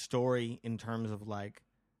good story in terms of like,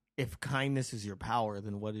 if kindness is your power,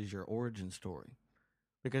 then what is your origin story?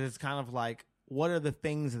 Because it's kind of like, what are the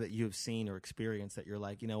things that you have seen or experienced that you're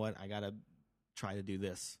like, you know what, I gotta try to do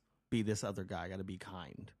this, be this other guy, I gotta be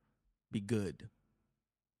kind, be good.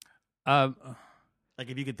 Like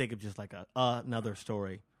if you could think of just like another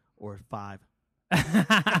story or 5.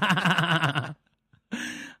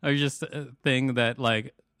 Or just a thing that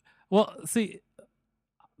like, well, see,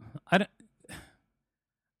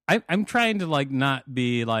 I'm trying to like not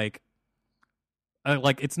be like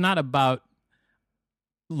it's not about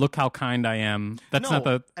look how kind I am. That's No, not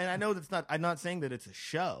the. And I know that's not. I'm not saying that it's a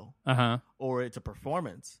show Uh-huh. or it's a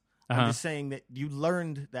performance. Uh-huh. I'm just saying that you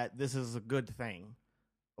learned that this is a good thing,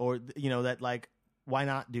 or that like, why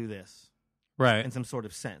not do this Right. in some sort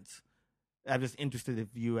of sense. I'm just interested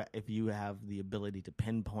if you have the ability to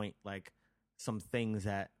pinpoint like some things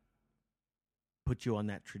that put you on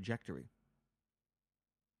that trajectory.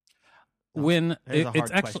 When That is a hard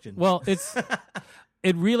it's actually question. well,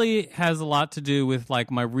 it really has a lot to do with like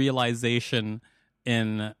my realization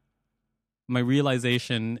in the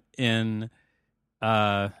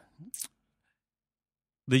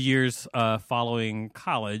years following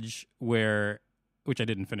college, which I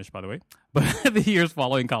didn't finish, by the way, but the years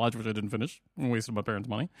following college, which I didn't finish, I wasted my parents'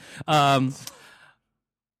 money.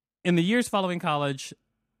 In the years following college,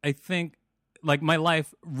 I think like my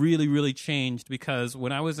life really, really changed because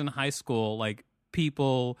when I was in high school, like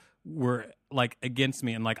people were like against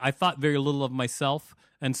me and like I thought very little of myself.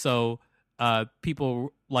 And so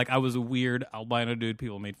people like I was a weird albino dude.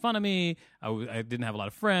 People made fun of me. I didn't have a lot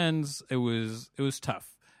of friends. It was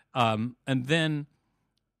tough. And then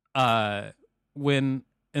when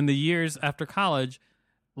in the years after college,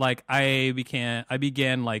 like I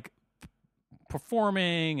began like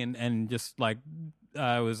performing and just like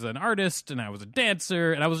I was an artist and I was a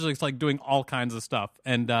dancer and I was just like doing all kinds of stuff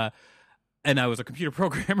and I was a computer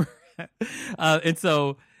programmer and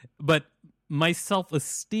so but my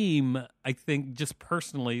self-esteem I think just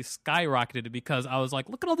personally skyrocketed because I was like,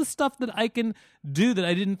 look at all the stuff that I can do that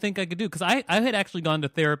I didn't think I could do, because I had actually gone to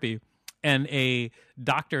therapy and a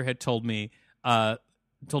doctor had told me and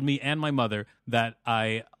my mother that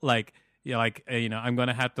I I'm going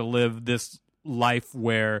to have to live this life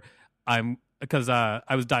where because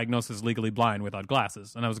I was diagnosed as legally blind without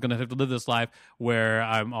glasses, and I was going to have to live this life where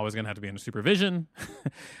I'm always going to have to be under supervision,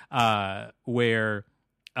 where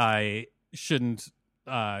I shouldn't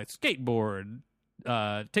skateboard,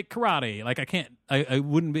 take karate. Like I can't, I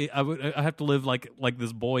wouldn't be, I have to live like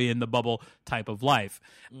this boy in the bubble type of life.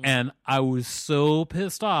 And I was so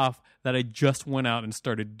pissed off that I just went out and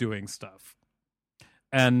started doing stuff.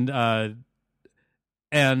 And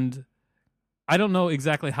I don't know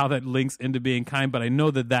exactly how that links into being kind, but I know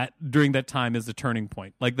that during that time is the turning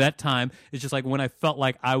point. Like that time is just like when I felt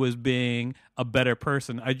like I was being a better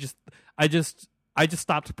person. I just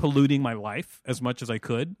stopped polluting my life as much as I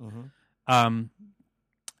could. Mm-hmm.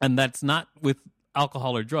 And that's not with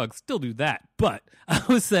alcohol or drugs. Still do that. But I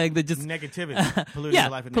was saying that just negativity, polluting your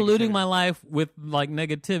life with polluting negativity. my life with like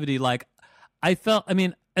negativity. Like I felt, I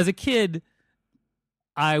mean, as a kid,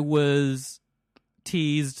 I was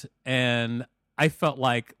teased and I felt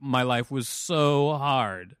like my life was so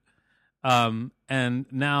hard. And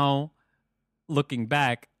now looking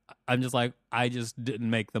back, I'm just like, I just didn't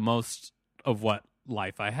make the most of what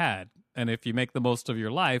life I had. And if you make the most of your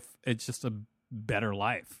life, it's just a better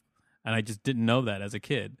life. And I just didn't know that as a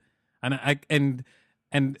kid. And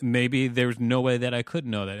maybe there's no way that I could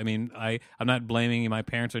know that. I mean, I'm not blaming my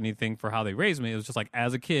parents or anything for how they raised me. It was just like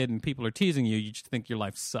as a kid and people are teasing you, you just think your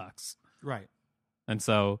life sucks. Right. And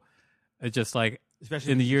so it's just like,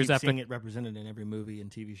 especially in the if you years keep after, seeing it represented in every movie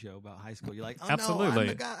and TV show about high school, you're like, oh Absolutely. no, I'm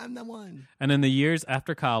the guy, I'm the one. And in the years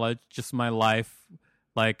after college, just my life,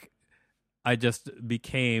 like I just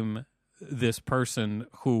became this person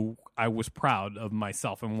who I was proud of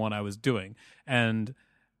myself and what I was doing. And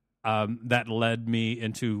that led me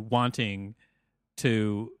into wanting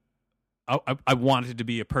to, I wanted to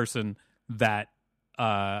be a person that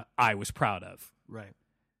I was proud of. Right.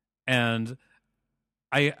 And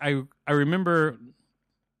I remember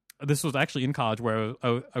this was actually in college where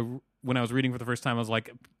when I was reading for the first time, I was like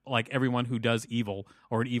everyone who does evil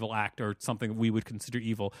or an evil act or something we would consider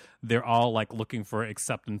evil, they're all like looking for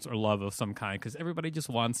acceptance or love of some kind, because everybody just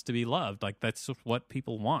wants to be loved. Like that's just what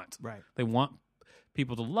people want. Right. They want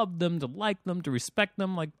people to love them, to like them, to respect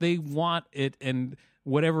them. Like they want it, and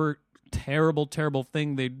whatever terrible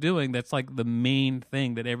thing they're doing, that's like the main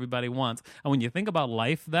thing that everybody wants. And when you think about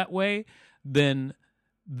life that way, then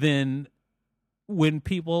when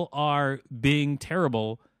people are being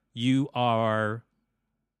terrible, you can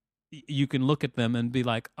look at them and be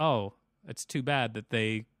like, oh, it's too bad that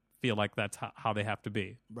they feel like that's how they have to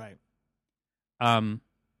be. Right.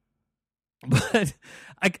 But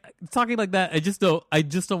talking like that, I just don't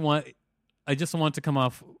want to come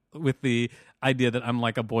off with the idea that I'm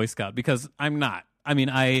like a Boy Scout, because I'm not. I mean,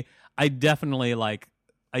 I definitely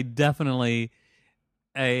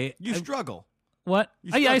You struggle. What?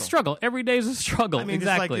 You I struggle. struggle. Every day is a struggle. I mean,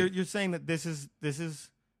 exactly. it's like you're saying that this is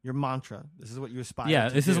your mantra. This is what you aspire. Yeah,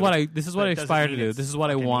 to this do, is what I but it doesn't aspire to mean do. it's This is what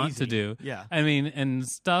I fucking want easy. to do. Yeah. I mean, and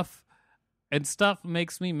stuff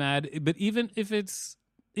makes me mad. But even if it's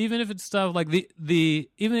stuff like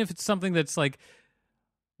even if it's something that's like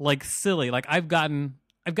silly, like I've gotten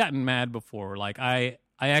mad before. Like I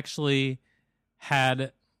actually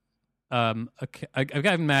had I've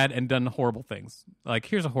gotten mad and done horrible things. Like,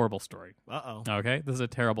 here's a horrible story. Uh-oh. Okay, this is a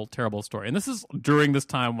terrible story, and this is during this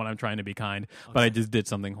time when I'm trying to be kind, but I just did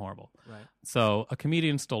something horrible. Right. So a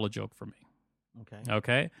comedian stole a joke from me.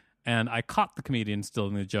 Okay, and I caught the comedian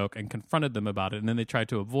stealing the joke and confronted them about it, and then they tried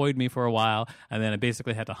to avoid me for a while, and then I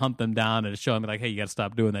basically had to hunt them down and show them like, hey, you got to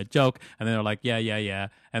stop doing that joke, and then they're like, yeah,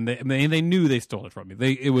 and they knew they stole it from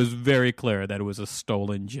me. It was very clear that it was a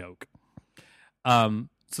stolen joke.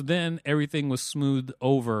 So then everything was smoothed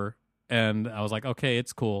over, and I was like, okay,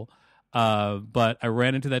 it's cool. But I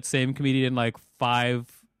ran into that same comedian like 5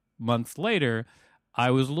 months later.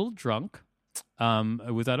 I was a little drunk.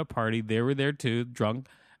 I was at a party. They were there too, drunk.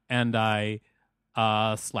 And I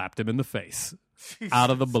slapped him in the face out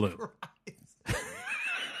of the blue.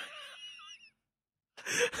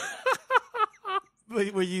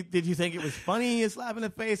 Did you think it was funny, his slap in the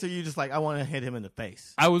face, or you just like, I want to hit him in the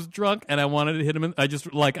face? I was drunk and I wanted to hit him.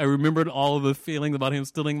 I remembered all of the feelings about him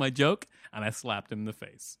stealing my joke, and I slapped him in the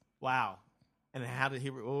face. Wow. And how did he?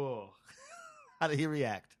 How did he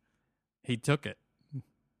react? He took it.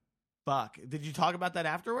 Fuck. Did you talk about that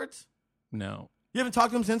afterwards? No. You haven't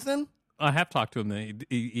talked to him since then? I have talked to him.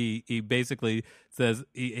 He basically says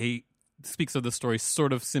he speaks of the story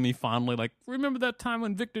sort of semi-fondly, like, remember that time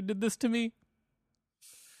when Victor did this to me?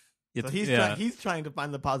 So he's trying to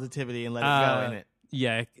find the positivity and let it go in it.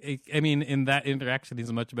 Yeah, I mean, in that interaction, he's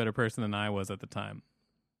a much better person than I was at the time.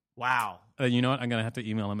 Wow. You know what? I'm going to have to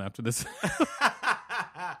email him after this.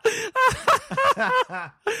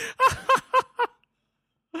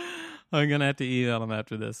 I'm going to have to email him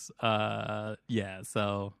after this. Yeah,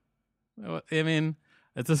 so, I mean,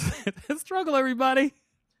 it's a struggle, everybody.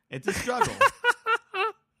 It's a struggle.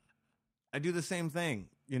 I do the same thing,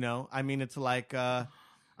 you know? I mean, it's like,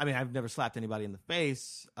 I've never slapped anybody in the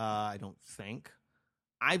face, I don't think.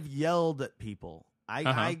 I've yelled at people.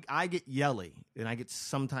 I get yelly, and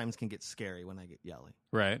sometimes can get scary when I get yelly.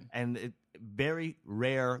 Right. And it's very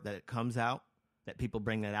rare that it comes out, that people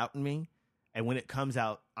bring that out in me. And when it comes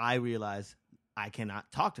out, I realize I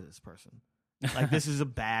cannot talk to this person. Like, this is a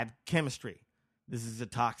bad chemistry. This is a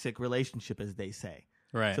toxic relationship, as they say.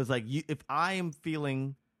 Right. So it's like, if I am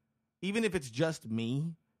feeling, even if it's just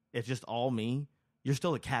me, it's just all me, you're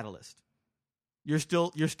still the catalyst. You're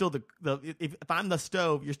still the if I'm the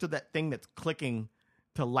stove, you're still that thing that's clicking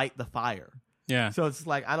to light the fire. Yeah. So it's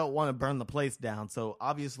like, I don't want to burn the place down. So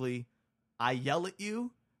obviously, I yell at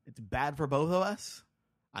you. It's bad for both of us.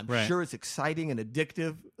 I'm sure it's exciting and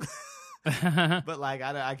addictive, but like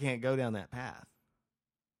I can't go down that path.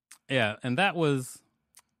 Yeah, and that was.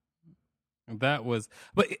 But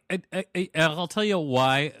I'll tell you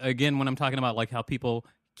why. Again, when I'm talking about like how people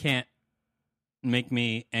can't make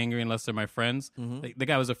me angry unless they're my friends, the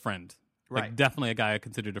guy was a friend. Right. Like, definitely a guy I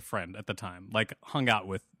considered a friend at the time. Like, hung out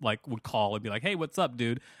with, like, would call and be like, "Hey, what's up,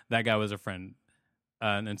 dude?" That guy was a friend,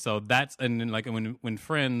 and so that's, and then like when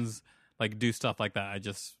friends like do stuff like that,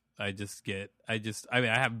 I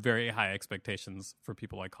have very high expectations for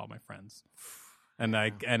people I call my friends, and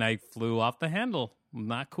I flew off the handle.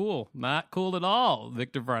 Not cool at all,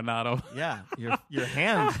 Victor Varnado. Yeah, your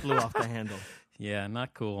hand flew off the handle. Yeah,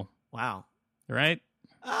 not cool. Wow. Right?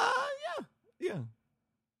 Yeah.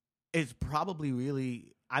 It's probably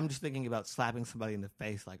really, I'm just thinking about slapping somebody in the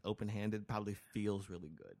face like open-handed probably feels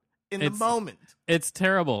really good. In the moment. It's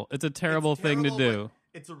terrible. It's a terrible thing to do.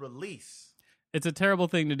 It's a release. It's a terrible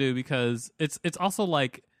thing to do because it's also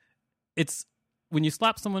like, it's when you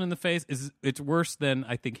slap someone in the face, it's worse than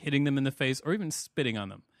I think hitting them in the face or even spitting on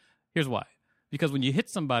them. Here's why. Because when you hit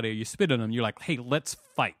somebody or you spit on them, you're like, hey, let's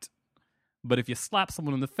fight. But if you slap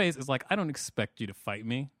someone in the face, it's like, I don't expect you to fight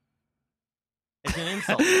me. It's an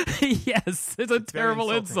insult. Yes, it's a terrible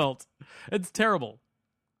insult. It's terrible.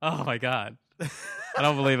 Oh, my God. I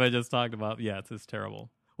don't believe I just talked about, it's terrible.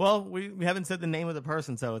 Well, we haven't said the name of the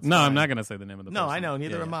person, so it's No, fine. I'm not going to say the name of the person. No, I know.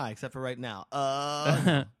 Neither am I, except for right now.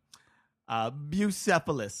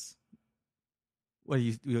 Bucephalus. What are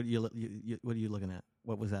you looking at?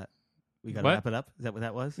 What was that? We got to wrap it up? Is that what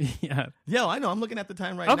that was? Yeah. Yo, I know. I'm looking at the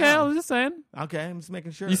time right now. Okay, I was just saying. Okay, I'm just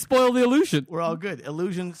making sure. You spoiled the illusion. We're all good.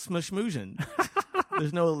 Illusion smooshmoosion.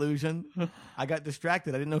 There's no illusion. I got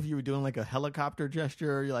distracted. I didn't know if you were doing like a helicopter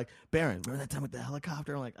gesture. You're like, Baron, remember that time with the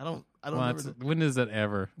helicopter? I'm like, I don't remember. When is that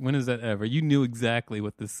ever? You knew exactly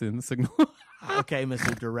what this signal. Okay,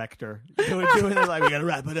 Mr. Director. Doing it like, we got to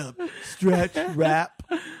wrap it up. Stretch, wrap.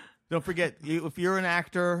 Don't forget, if you're an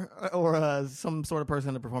actor or some sort of person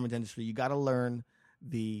in the performance industry, you got to learn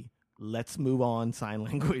the let's move on sign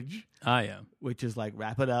language. Yeah. Which is like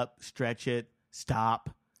wrap it up, stretch it, stop,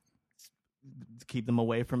 keep them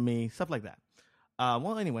away from me, stuff like that.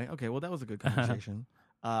 Well, anyway, okay, well, that was a good conversation.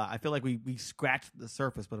 I feel like we scratched the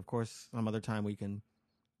surface, but of course, some other time we can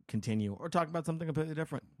continue or talk about something completely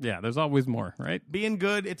different. Yeah, there's always more, right? Being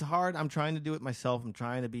good, it's hard. I'm trying to do it myself. I'm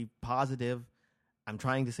trying to be positive. I'm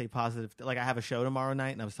trying to say positive. Like, I have a show tomorrow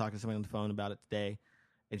night, and I was talking to somebody on the phone about it today,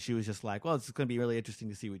 and she was just like, well, it's going to be really interesting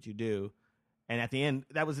to see what you do. And at the end,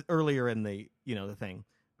 that was earlier in the thing.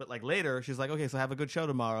 But, like, later, she's like, okay, so have a good show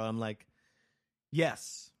tomorrow. I'm like,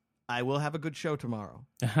 yes, I will have a good show tomorrow.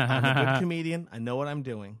 I'm a good comedian. I know what I'm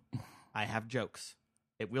doing. I have jokes.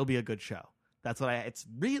 It will be a good show. That's what it's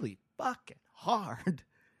really fucking hard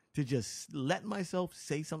to just let myself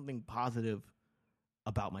say something positive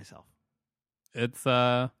about myself. It's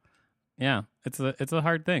it's a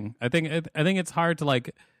hard thing. I think it's hard to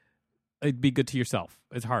like be good to yourself.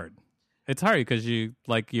 It's hard. It's hard because there's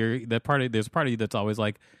a part of you that's always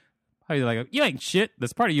like, you ain't shit.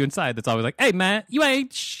 There's part of you inside that's always like, hey man, you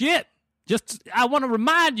ain't shit. Just I want to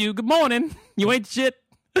remind you, good morning. You ain't shit.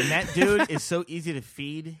 And that dude is so easy to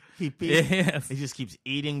feed. Yes. He just keeps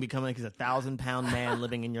eating, becoming like he's 1,000-pound man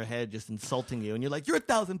living in your head, just insulting you. And you're like, you're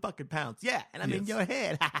 1,000 fucking pounds. Yeah, and I'm in your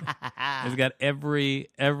head. He's got every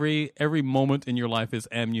moment in your life is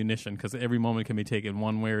ammunition because every moment can be taken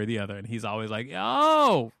one way or the other. And he's always like,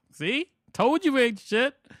 oh, see? Told you ain't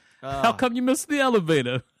shit. How come you missed the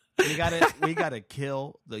elevator? We gotta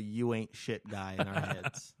kill the you ain't shit guy in our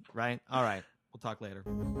heads. Right? All right. We'll talk later.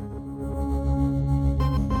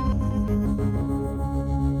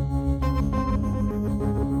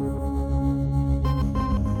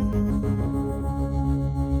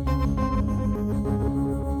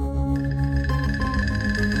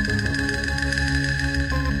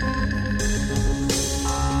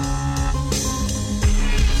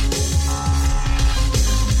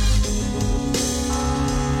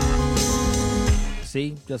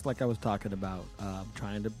 See, just like I was talking about,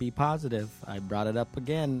 trying to be positive. I brought it up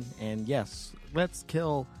again, and yes, let's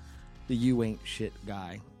kill the you ain't shit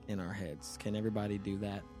guy in our heads. Can everybody do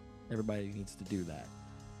that? Everybody needs to do that.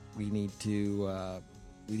 We need to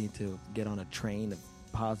get on a train of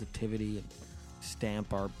positivity and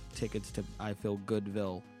stamp our tickets to I Feel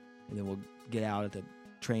Goodville, and then we'll get out at the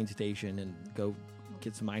train station and go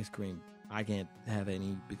get some ice cream. I can't have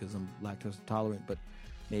any because I'm lactose intolerant, but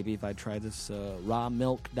maybe if I try this raw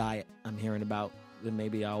milk diet I'm hearing about, then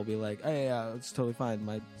maybe I'll be like, hey, it's totally fine.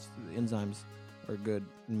 My enzymes are good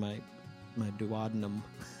in my duodenum.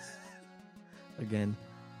 Again.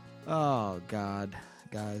 Oh, God,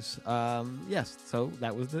 guys. Yes, so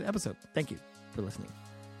that was the episode. Thank you for listening.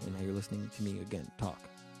 And now you're listening to me again talk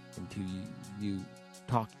into you.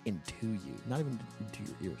 Talk into you. Not even into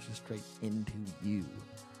your ears, just straight into you.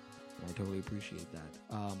 I totally appreciate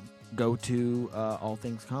that. Go to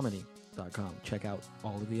allthingscomedy.com. Check out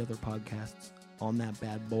all of the other podcasts on that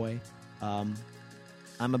bad boy. I'm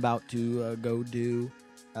about to go do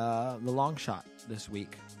The Long Shot this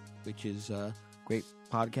week, which is a great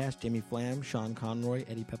podcast. Jimmy Flam, Sean Conroy,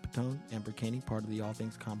 Eddie Pepitone, Amber Caney, part of the All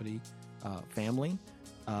Things Comedy family.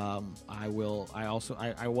 I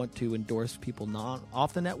want to endorse people not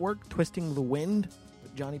off the network. Twisting the Wind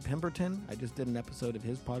with Johnny Pemberton. I just did an episode of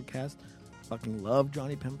his podcast. Fucking love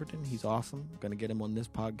Johnny Pemberton. He's awesome. Gonna get him on this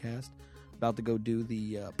podcast. About to go do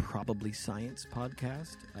the Probably Science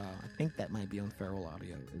podcast. I think that might be on Feral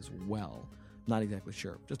Audio as well. Not exactly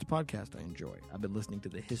sure. Just a podcast I enjoy. I've been listening to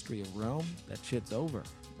the history of Rome. That shit's over,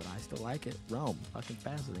 but I still like it. Rome, fucking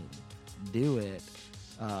fascinating. Do it.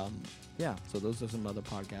 Yeah, so those are some other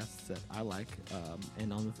podcasts that I like.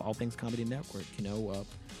 And on the All Things Comedy Network,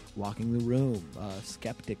 Walking the Room,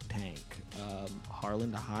 Skeptic Tank,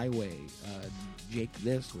 Harlan the Highway, Jake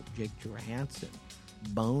This with Jake Johansson,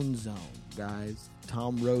 Bone Zone, guys,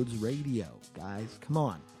 Tom Rhodes Radio, guys, come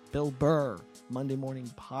on, Bill Burr, Monday Morning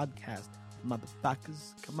Podcast,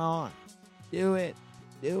 motherfuckers, come on, do it,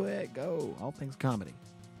 go, All Things Comedy,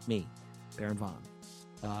 me, Baron Vaughn,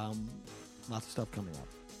 lots of stuff coming up,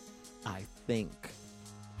 I think.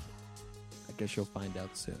 I guess you'll find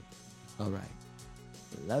out soon. All right.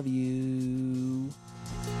 Love you.